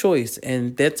freedom of choice,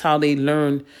 and that's how they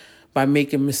learn, by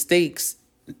making mistakes.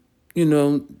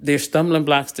 Their stumbling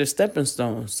blocks, their stepping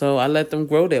stones. So I let them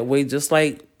grow that way, just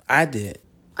like I did.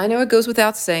 I know it goes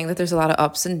without saying that there's a lot of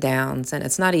ups and downs, and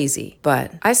it's not easy,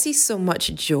 but I see so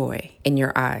much joy in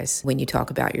your eyes when you talk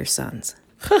about your sons.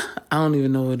 I don't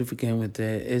even know where to begin with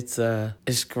that.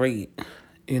 It's great,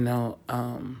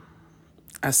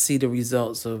 I see the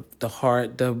results of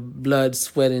the blood,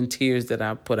 sweat, and tears that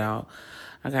I put out.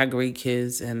 I got great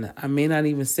kids, and I may not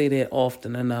even say that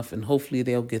often enough, and hopefully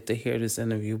they'll get to hear this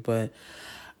interview, but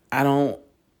I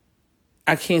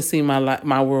can't see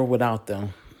my world without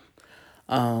them.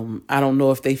 I don't know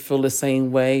if they feel the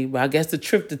same way, but I guess the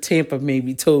trip to Tampa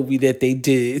maybe told me that they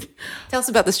did. Tell us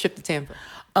about this trip to Tampa.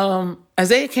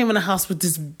 Isaiah came in the house with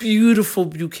this beautiful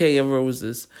bouquet of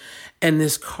roses and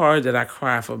this card that I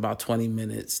cried for about 20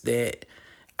 minutes, that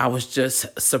I was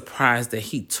just surprised that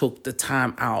he took the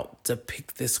time out to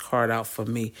pick this card out for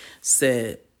me.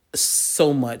 Said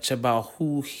so much about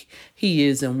who he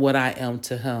is and what I am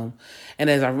to him. And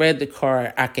as I read the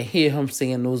card, I could hear him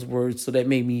saying those words, so that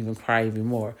made me even cry even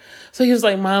more. So he was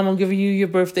like, "Mom, I'm giving you your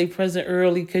birthday present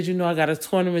early because I got a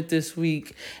tournament this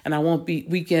week and I won't be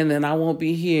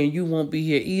here and you won't be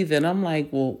here either." And I'm like,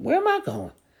 "Well, where am I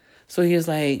going?" So he was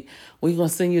like, "We're going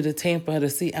to send you to Tampa to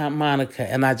see Aunt Monica."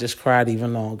 And I just cried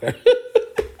even longer.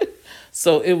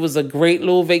 So it was a great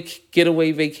little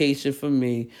getaway vacation for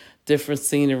me. Different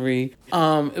scenery.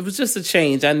 It was just a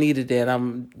change. I needed that.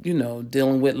 I'm,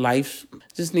 dealing with life.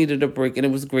 Just needed a break, and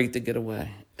it was great to get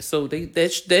away. So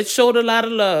that showed a lot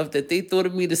of love, that they thought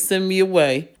of me to send me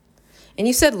away. And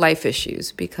you said life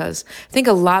issues, because I think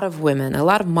a lot of women, a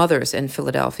lot of mothers in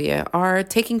Philadelphia are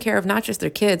taking care of not just their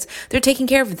kids, they're taking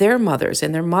care of their mothers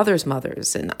and their mothers'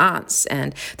 mothers and aunts,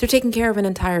 and they're taking care of an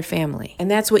entire family. And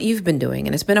that's what you've been doing,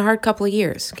 and it's been a hard couple of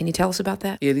years. Can you tell us about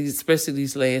that? Yeah, especially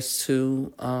these last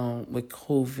two with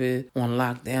COVID on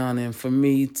lockdown, and for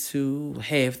me to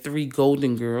have 3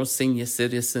 golden girls, senior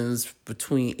citizens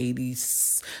between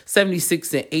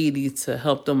 76 and 80, to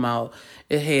help them out.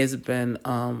 It has been,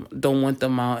 don't want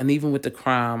them out. And even with the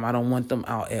crime, I don't want them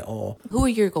out at all. Who are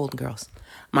your golden girls?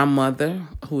 My mother,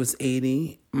 who is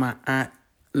 80, my aunt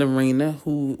Lorena,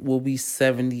 who will be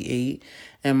 78,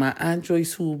 and my aunt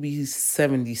Joyce, who will be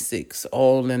 76,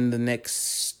 all in the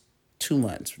next 2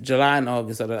 months. July and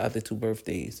August are the other 2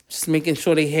 birthdays. Just making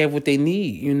sure they have what they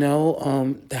need,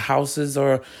 The houses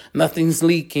nothing's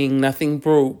leaking, nothing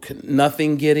broke,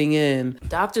 nothing getting in.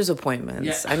 Doctor's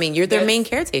appointments. Yeah. I mean, you're their main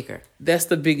caretaker. That's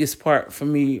the biggest part for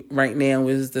me right now,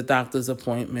 is the doctor's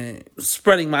appointment.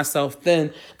 Spreading myself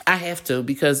thin, I have to,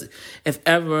 because if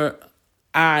ever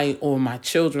I or my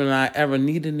children and I ever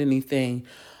needed anything,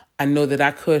 I know that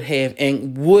I could have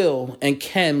and will and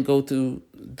can go through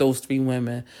those 3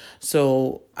 women.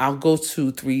 So I'll go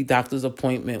to 3 doctor's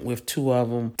appointments with 2 of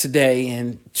them today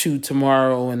and 2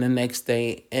 tomorrow and the next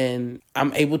day. And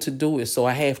I'm able to do it, so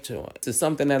I have to. It's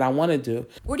something that I want to do.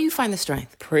 Where do you find the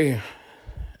strength? Prayer.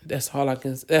 That's all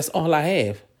I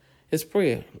have. It's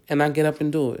prayer. And I get up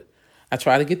and do it. I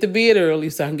try to get to bed early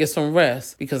so I can get some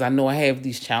rest because I know I have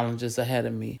these challenges ahead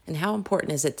of me. And how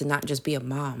important is it to not just be a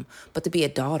mom, but to be a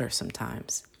daughter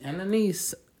sometimes? And a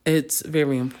niece, it's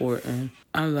very important.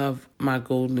 I love my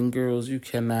golden girls. You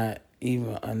cannot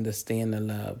even understand the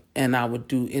love. And I would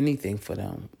do anything for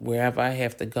them. Wherever I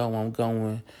have to go, I'm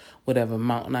going. Whatever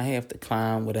mountain I have to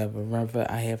climb, whatever river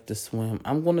I have to swim,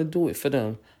 I'm going to do it for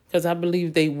them. Because I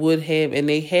believe they would have, and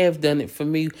they have done it for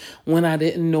me when I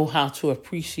didn't know how to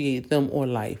appreciate them or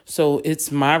life. So it's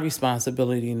my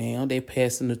responsibility now. They're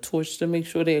passing the torch to make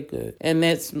sure they're good. And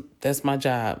that's my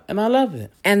job. And I love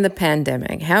it. And the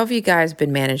pandemic. How have you guys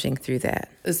been managing through that?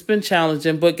 It's been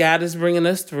challenging, but God is bringing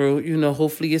us through. You know,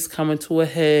 hopefully it's coming to a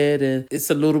head and it's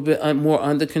a little bit more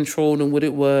under control than what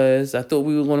it was. I thought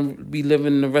we were going to be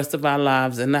living the rest of our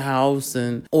lives in the house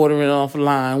and ordering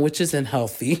offline, which isn't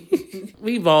healthy.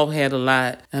 We've all had a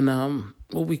lot. And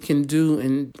what we can do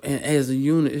and as a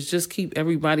unit is just keep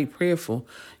everybody prayerful.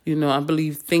 You know, I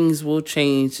believe things will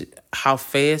change. How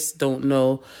fast, don't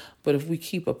know. But if we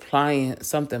keep applying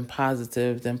something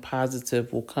positive, then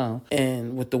positive will come.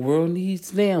 And what the world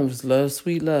needs now is love,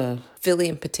 sweet love. Philly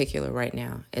in particular right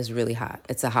now is really hot.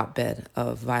 It's a hotbed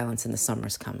of violence and the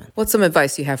summer's coming. What's some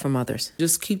advice you have for mothers?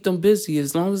 Just keep them busy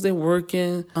as long as they're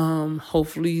working.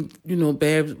 Hopefully,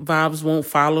 bad vibes won't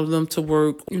follow them to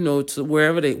work, to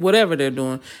whatever they're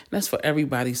doing. And that's for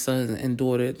everybody's son and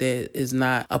daughter that is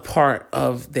not a part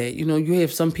of that. You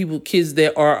have some kids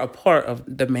that are a part of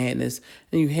the madness,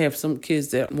 and you have some kids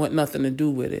that want nothing to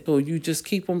do with it. So you just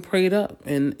keep them prayed up.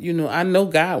 And, I know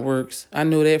God works. I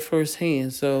know that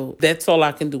firsthand. So that's all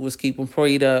I can do is keep them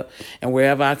prayed up. And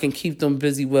wherever I can keep them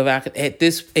busy, at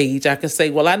this age, I can say,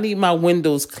 well, I need my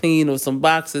windows clean or some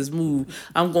boxes moved.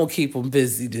 I'm going to keep them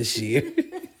busy this year.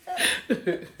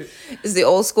 It's the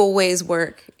old school ways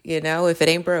work, if it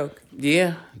ain't broke.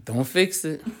 Yeah, don't fix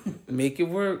it. Make it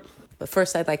work. But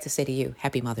first, I'd like to say to you,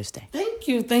 Happy Mother's Day. Thank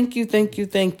you, thank you, thank you,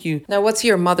 thank you. Now, what's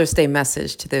your Mother's Day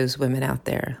message to those women out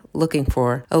there looking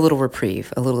for a little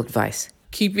reprieve, a little advice?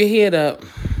 Keep your head up.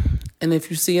 And if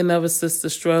you see another sister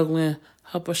struggling,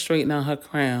 help her straighten out her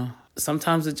crown.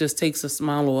 Sometimes it just takes a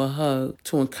smile or a hug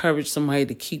to encourage somebody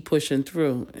to keep pushing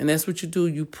through. And that's what you do.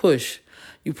 You push.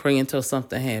 You pray until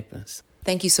something happens.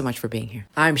 Thank you so much for being here.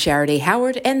 I'm Shara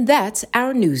Howard, and that's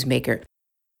our Newsmaker.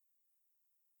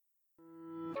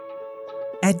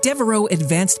 At Devereaux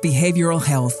Advanced Behavioral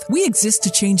Health, we exist to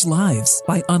change lives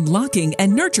by unlocking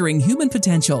and nurturing human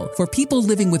potential for people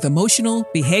living with emotional,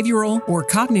 behavioral, or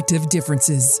cognitive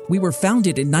differences. We were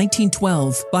founded in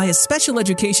 1912 by a special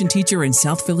education teacher in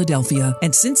South Philadelphia,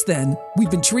 and since then,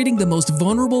 we've been treating the most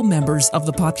vulnerable members of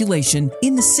the population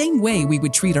in the same way we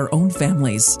would treat our own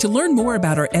families. To learn more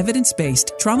about our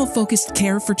evidence-based, trauma-focused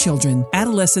care for children,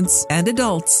 adolescents, and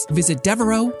adults, visit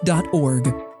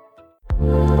Devereaux.org.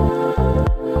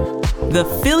 The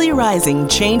Philly Rising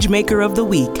Changemaker of the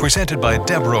Week. Presented by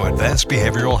Devereaux Advanced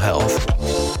Behavioral Health.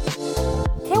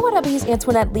 KYW's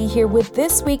Antoinette Lee here with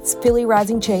this week's Philly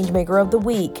Rising Changemaker of the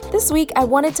Week. This week, I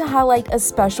wanted to highlight a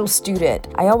special student.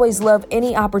 I always love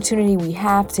any opportunity we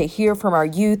have to hear from our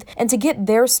youth and to get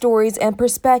their stories and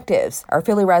perspectives. Our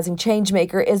Philly Rising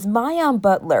Changemaker is Mayan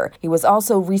Butler. He was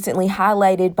also recently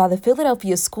highlighted by the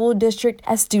Philadelphia School District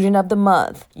as Student of the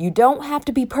Month. You don't have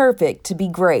to be perfect to be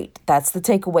great. That's the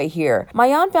takeaway here.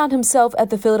 Mayan found himself at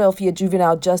the Philadelphia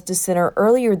Juvenile Justice Center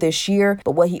earlier this year,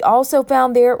 but what he also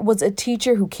found there was a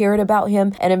teacher who cared about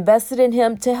him and invested in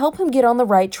him to help him get on the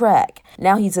right track.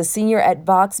 Now he's a senior at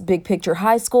Vox Big Picture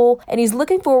High School, and he's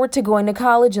looking forward to going to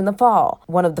college in the fall,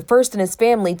 one of the first in his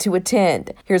family to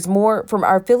attend. Here's more from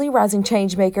our Philly Rising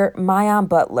Changemaker, Mayan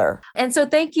Butler. And so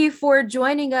thank you for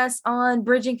joining us on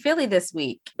Bridging Philly this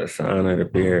week. It's an honor to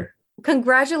be here.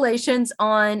 Congratulations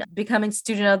on becoming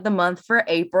Student of the Month for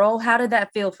April. How did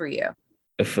that feel for you?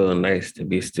 It feels nice to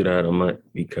be Student of the Month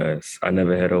because I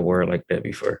never had a word like that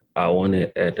before. I won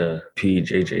it at the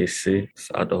PJJC,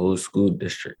 out the whole school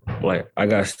district. Like, I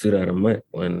got Student of the Month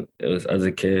when it was other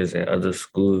kids at other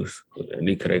schools, and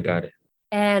they could have got it.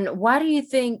 And why do you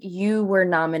think you were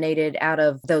nominated out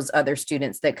of those other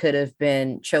students that could have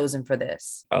been chosen for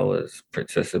this? I was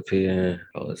participating,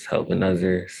 I was helping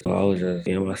others. So I was just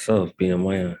being myself, being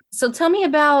my own. So tell me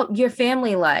about your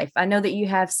family life. I know that you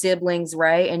have siblings,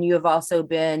 right? And you have also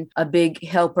been a big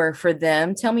helper for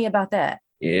them. Tell me about that.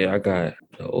 Yeah, I got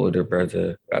an older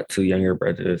brother, got 2 younger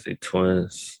brothers, they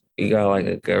twins. We got like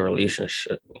a good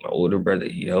relationship. My older brother,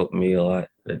 he helped me a lot.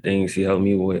 The things he helped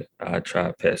me with, I try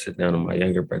to pass it down to my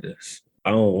younger brothers.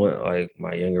 I don't want like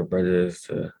my younger brothers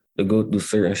to go through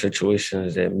certain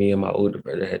situations that me and my older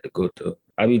brother had to go through.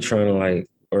 I be trying to like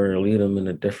or lead them in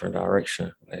a different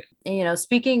direction. Like, you know,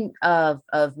 speaking of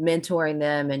mentoring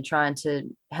them and trying to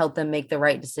help them make the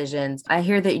right decisions, I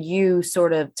hear that you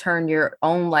sort of turned your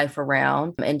own life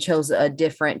around and chose a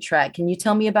different track. Can you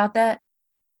tell me about that?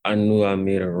 I knew I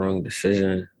made a wrong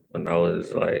decision when I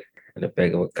was like in the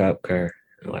back of a cop car.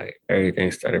 And like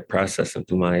everything started processing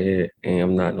through my head. And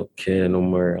I'm not no kid no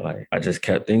more. Like I just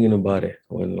kept thinking about it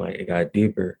when like it got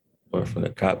deeper. Went from the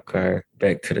cop car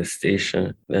back to the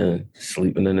station, then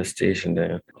sleeping in the station.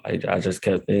 Then like I just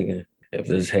kept thinking, if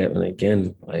this happened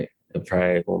again, like it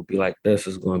probably won't be like this.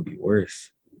 It's gonna be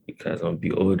worse because I'm gonna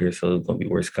be older, so it's gonna be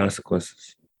worse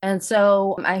consequences. And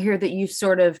so I hear that you've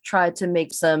sort of tried to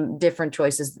make some different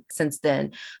choices since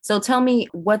then. So tell me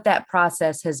what that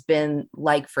process has been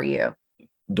like for you.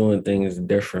 Doing things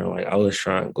different. Like I was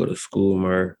trying to go to school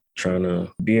more, trying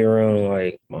to be around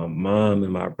like my mom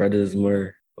and my brothers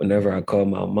more. Whenever I called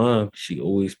my mom, she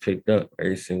always picked up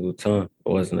every single time. It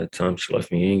wasn't a time she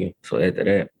left me hanging. So after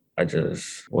that, I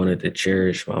just wanted to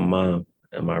cherish my mom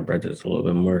and my brothers a little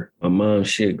bit more. My mom,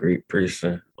 she a great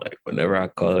person. Like whenever I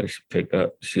call her, she pick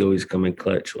up. She always come in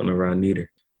clutch whenever I need her.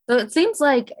 So it seems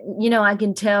like, you know, I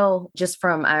can tell just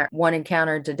from our one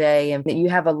encounter today and that you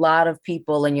have a lot of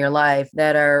people in your life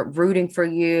that are rooting for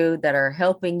you, that are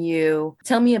helping you.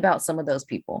 Tell me about some of those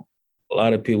people. A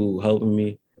lot of people helping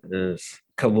me. There's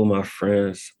a couple of my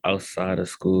friends outside of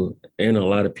school and a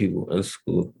lot of people in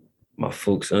school. My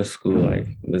folks in school, like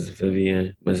Miss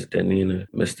Vivian, Miss Danina,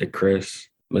 Mr. Chris,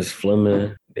 Miss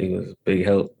Fleming, they was a big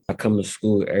help. I come to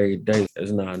school every day.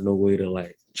 There's not no way to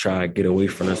like try to get away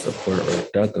from the support or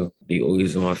duck them. They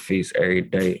always in my face every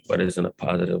day, but it's in a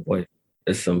positive way.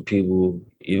 There's some people,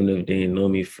 even if they didn't know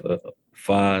me for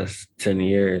 5, 10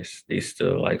 years, they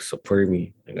still like support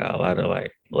me. They got a lot of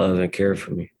like love and care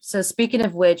for me. So speaking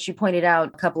of which, you pointed out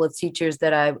a couple of teachers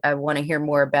that I want to hear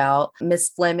more about. Miss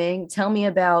Fleming, tell me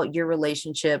about your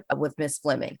relationship with Miss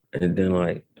Fleming. And then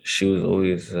like, she was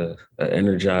always an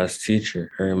energized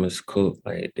teacher. Her and Miss Cook,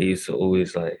 like they used to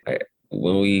always like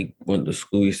when we went to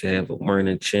school, we used to have a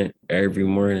morning chant every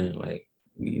morning. Like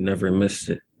we never missed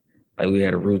it. Like we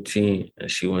had a routine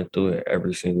and she went through it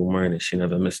every single morning. She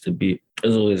never missed a beat.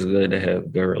 It's always good to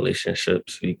have good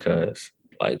relationships because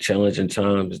like challenging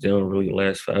times, they don't really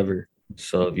last forever.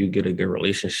 So if you get a good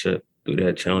relationship through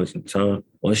that challenging time,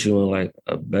 once you're in like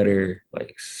a better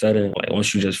like setting, like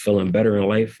once you're just feeling better in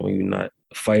life, when you're not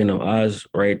fighting them odds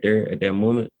right there at that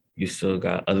moment, you still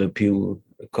got other people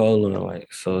calling.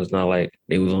 Like, so it's not like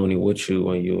they was only with you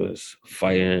when you was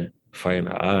fighting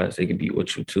the odds. They could be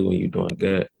with you too when you're doing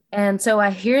good. And so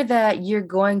I hear that you're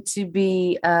going to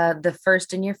be the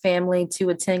first in your family to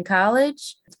attend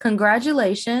college.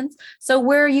 Congratulations. So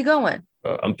where are you going?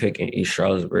 I'm picking East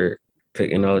Stroudsburg,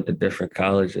 picking out the different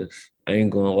colleges. I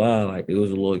ain't gonna lie, like it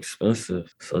was a little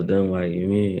expensive. So then like,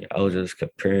 I was just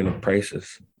comparing the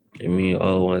prices. All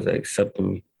the ones that accepted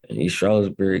me. And East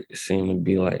Stroudsburg seemed to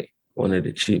be like one of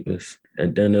the cheapest.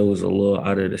 And then it was a little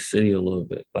out of the city a little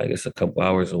bit. Like it's a couple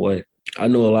hours away. I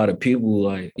know a lot of people,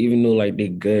 like, even though like they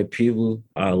good people,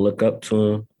 I look up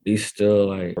to them. They still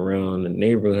like around the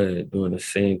neighborhood doing the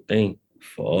same thing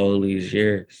for all these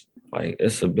years. Like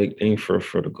it's a big thing for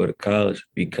to go to college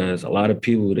because a lot of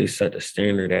people, they set the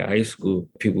standard at high school.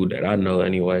 People that I know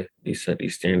anyway, they set the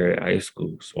standard at high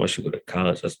school. So once you go to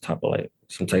college, that's top of like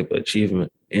some type of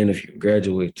achievement. And if you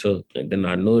graduate too. And then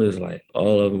I noticed like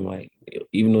all of them, like,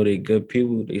 even though they good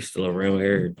people, they still around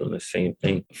here doing the same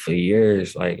thing for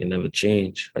years. Like it never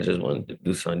changed. I just wanted to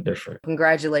do something different.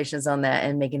 Congratulations on that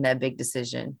and making that big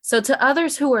decision. So to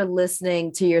others who are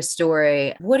listening to your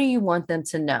story, what do you want them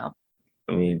to know?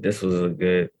 This was a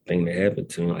good thing to happen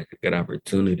to me, like a good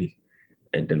opportunity.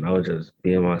 And then I was just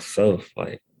being myself.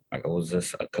 Like I was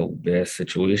just a couple bad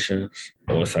situations.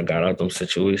 And once I got out them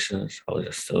situations, I was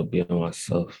just still being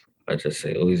myself. I just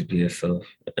say, always be yourself.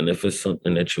 And if it's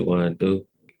something that you want to do,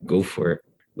 go for it,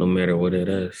 no matter what it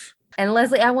is. And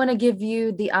Leslie, I want to give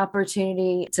you the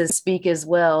opportunity to speak as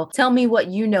well. Tell me what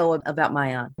you know about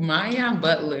Maayan. Maayan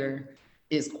Butler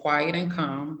is quiet and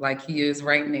calm like he is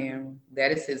right now.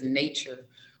 That is his nature.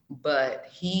 but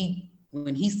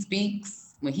when he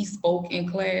spoke in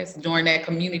class during that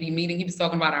community meeting, he was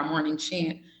talking about our morning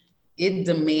chant. It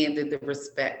demanded the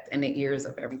respect and the ears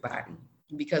of everybody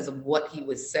because of what he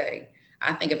would say.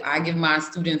 I think if I give my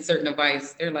students certain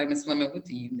advice, they're like, Ms. Fleming, what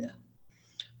do you know?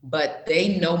 But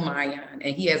they know Maayan,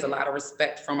 and he has a lot of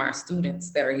respect from our students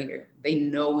that are here. They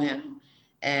know him.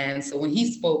 And so when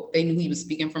he spoke, they knew he was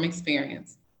speaking from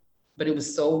experience, but it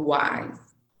was so wise.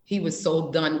 He was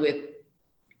so done with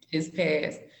his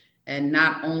past. And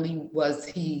not only was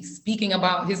he speaking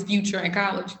about his future in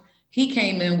college, he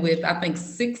came in with, I think,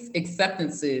 6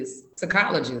 acceptances to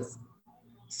colleges.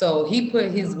 So he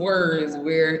put his words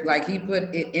where, like, he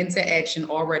put it into action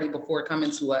already before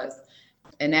coming to us.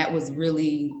 And that was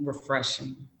really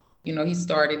refreshing. You know, he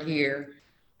started here,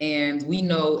 and we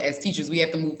know as teachers, we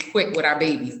have to move quick with our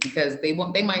babies because they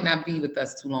might not be with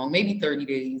us too long, maybe 30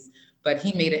 days, but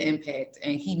he made an impact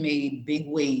and he made big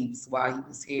waves while he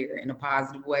was here in a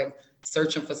positive way,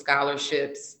 searching for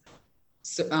scholarships,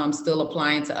 still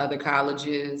applying to other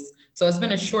colleges. So it's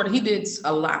been he did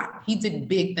a lot. He did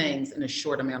big things in a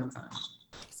short amount of time.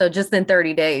 So just in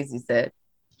 30 days, you said?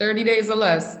 30 days or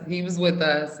less, he was with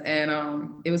us. And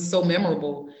it was so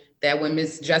memorable that when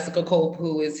Miss Jessica Cope,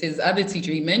 who is his other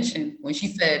teacher, he mentioned, when she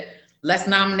said, let's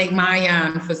nominate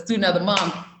Maayan for Student of the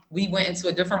Month, we went into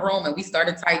a different room and we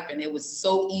started typing. It was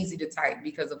so easy to type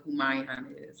because of who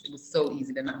Maayan is. It was so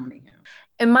easy to nominate him.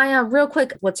 And Maayan, real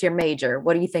quick, what's your major?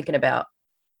 What are you thinking about?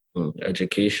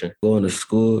 Education. Going to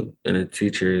school and the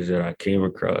teachers that I came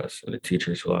across and the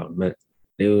teachers who I met,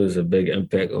 it was a big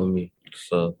impact on me.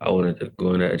 So I wanted to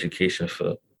go in the education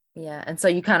field. Yeah. And so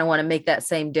you kind of want to make that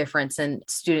same difference in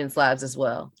students' lives as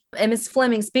well. And Ms.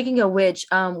 Fleming, speaking of which,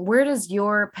 where does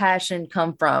your passion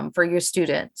come from for your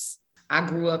students? I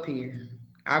grew up here.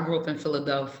 I grew up in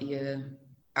Philadelphia.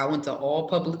 I went to all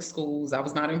public schools. I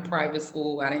was not in private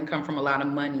school. I didn't come from a lot of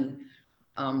money.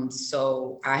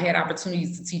 So I had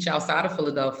opportunities to teach outside of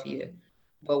Philadelphia.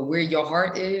 But where your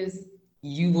heart is,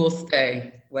 you will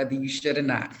stay, whether you should or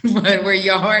not. But where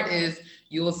your heart is,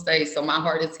 you will stay. So my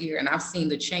heart is here. And I've seen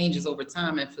the changes over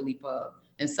time in Philly Pub.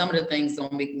 And some of the things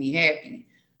don't make me happy.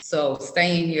 So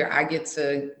staying here, I get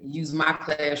to use my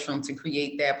classroom to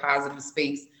create that positive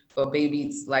space for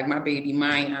babies like my baby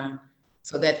Maayan,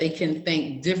 so that they can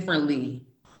think differently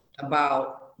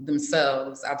about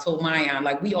themselves. I told Maayan,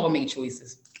 like, we all make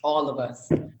choices, all of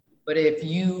us. But if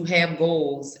you have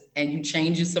goals and you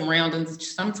change your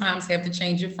surroundings, sometimes have to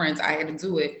change your friends. I had to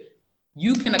do it.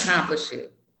 You can accomplish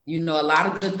it. You know, a lot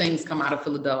of good things come out of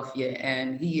Philadelphia,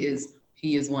 and he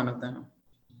is one of them.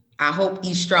 I hope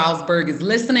East Stroudsburg is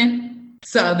listening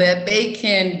so that they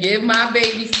can give my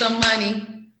baby some money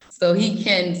so he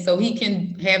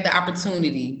can have the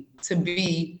opportunity to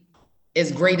be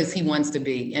as great as he wants to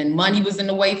be. And money was in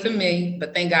the way for me,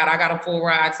 but thank God I got a full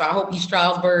ride. So I hope East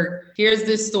Stroudsburg hears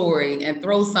this story and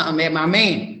throws something at my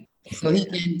man so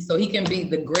he can be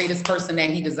the greatest person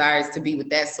that he desires to be with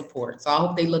that support. So I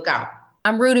hope they look out.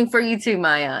 I'm rooting for you too,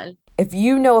 Maayan. If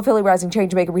you know a Philly Rising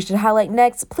Changemaker we should highlight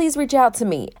next, please reach out to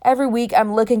me. Every week,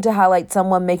 I'm looking to highlight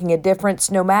someone making a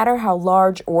difference, no matter how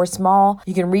large or small.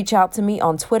 You can reach out to me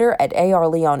on Twitter at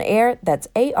ARLeeOnAir. That's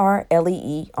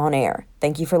ARLEE on air.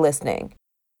 Thank you for listening.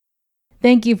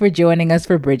 Thank you for joining us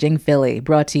for Bridging Philly,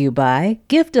 brought to you by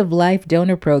Gift of Life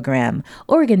Donor Program.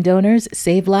 Organ donors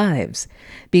save lives.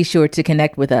 Be sure to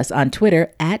connect with us on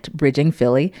Twitter at Bridging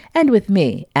Philly and with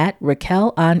me at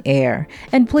Raquel on Air.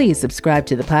 And please subscribe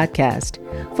to the podcast.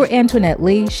 For Antoinette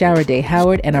Lee, Shower Day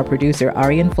Howard, and our producer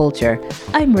Arian Fulcher,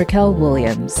 I'm Raquel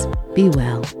Williams. Be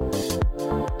well.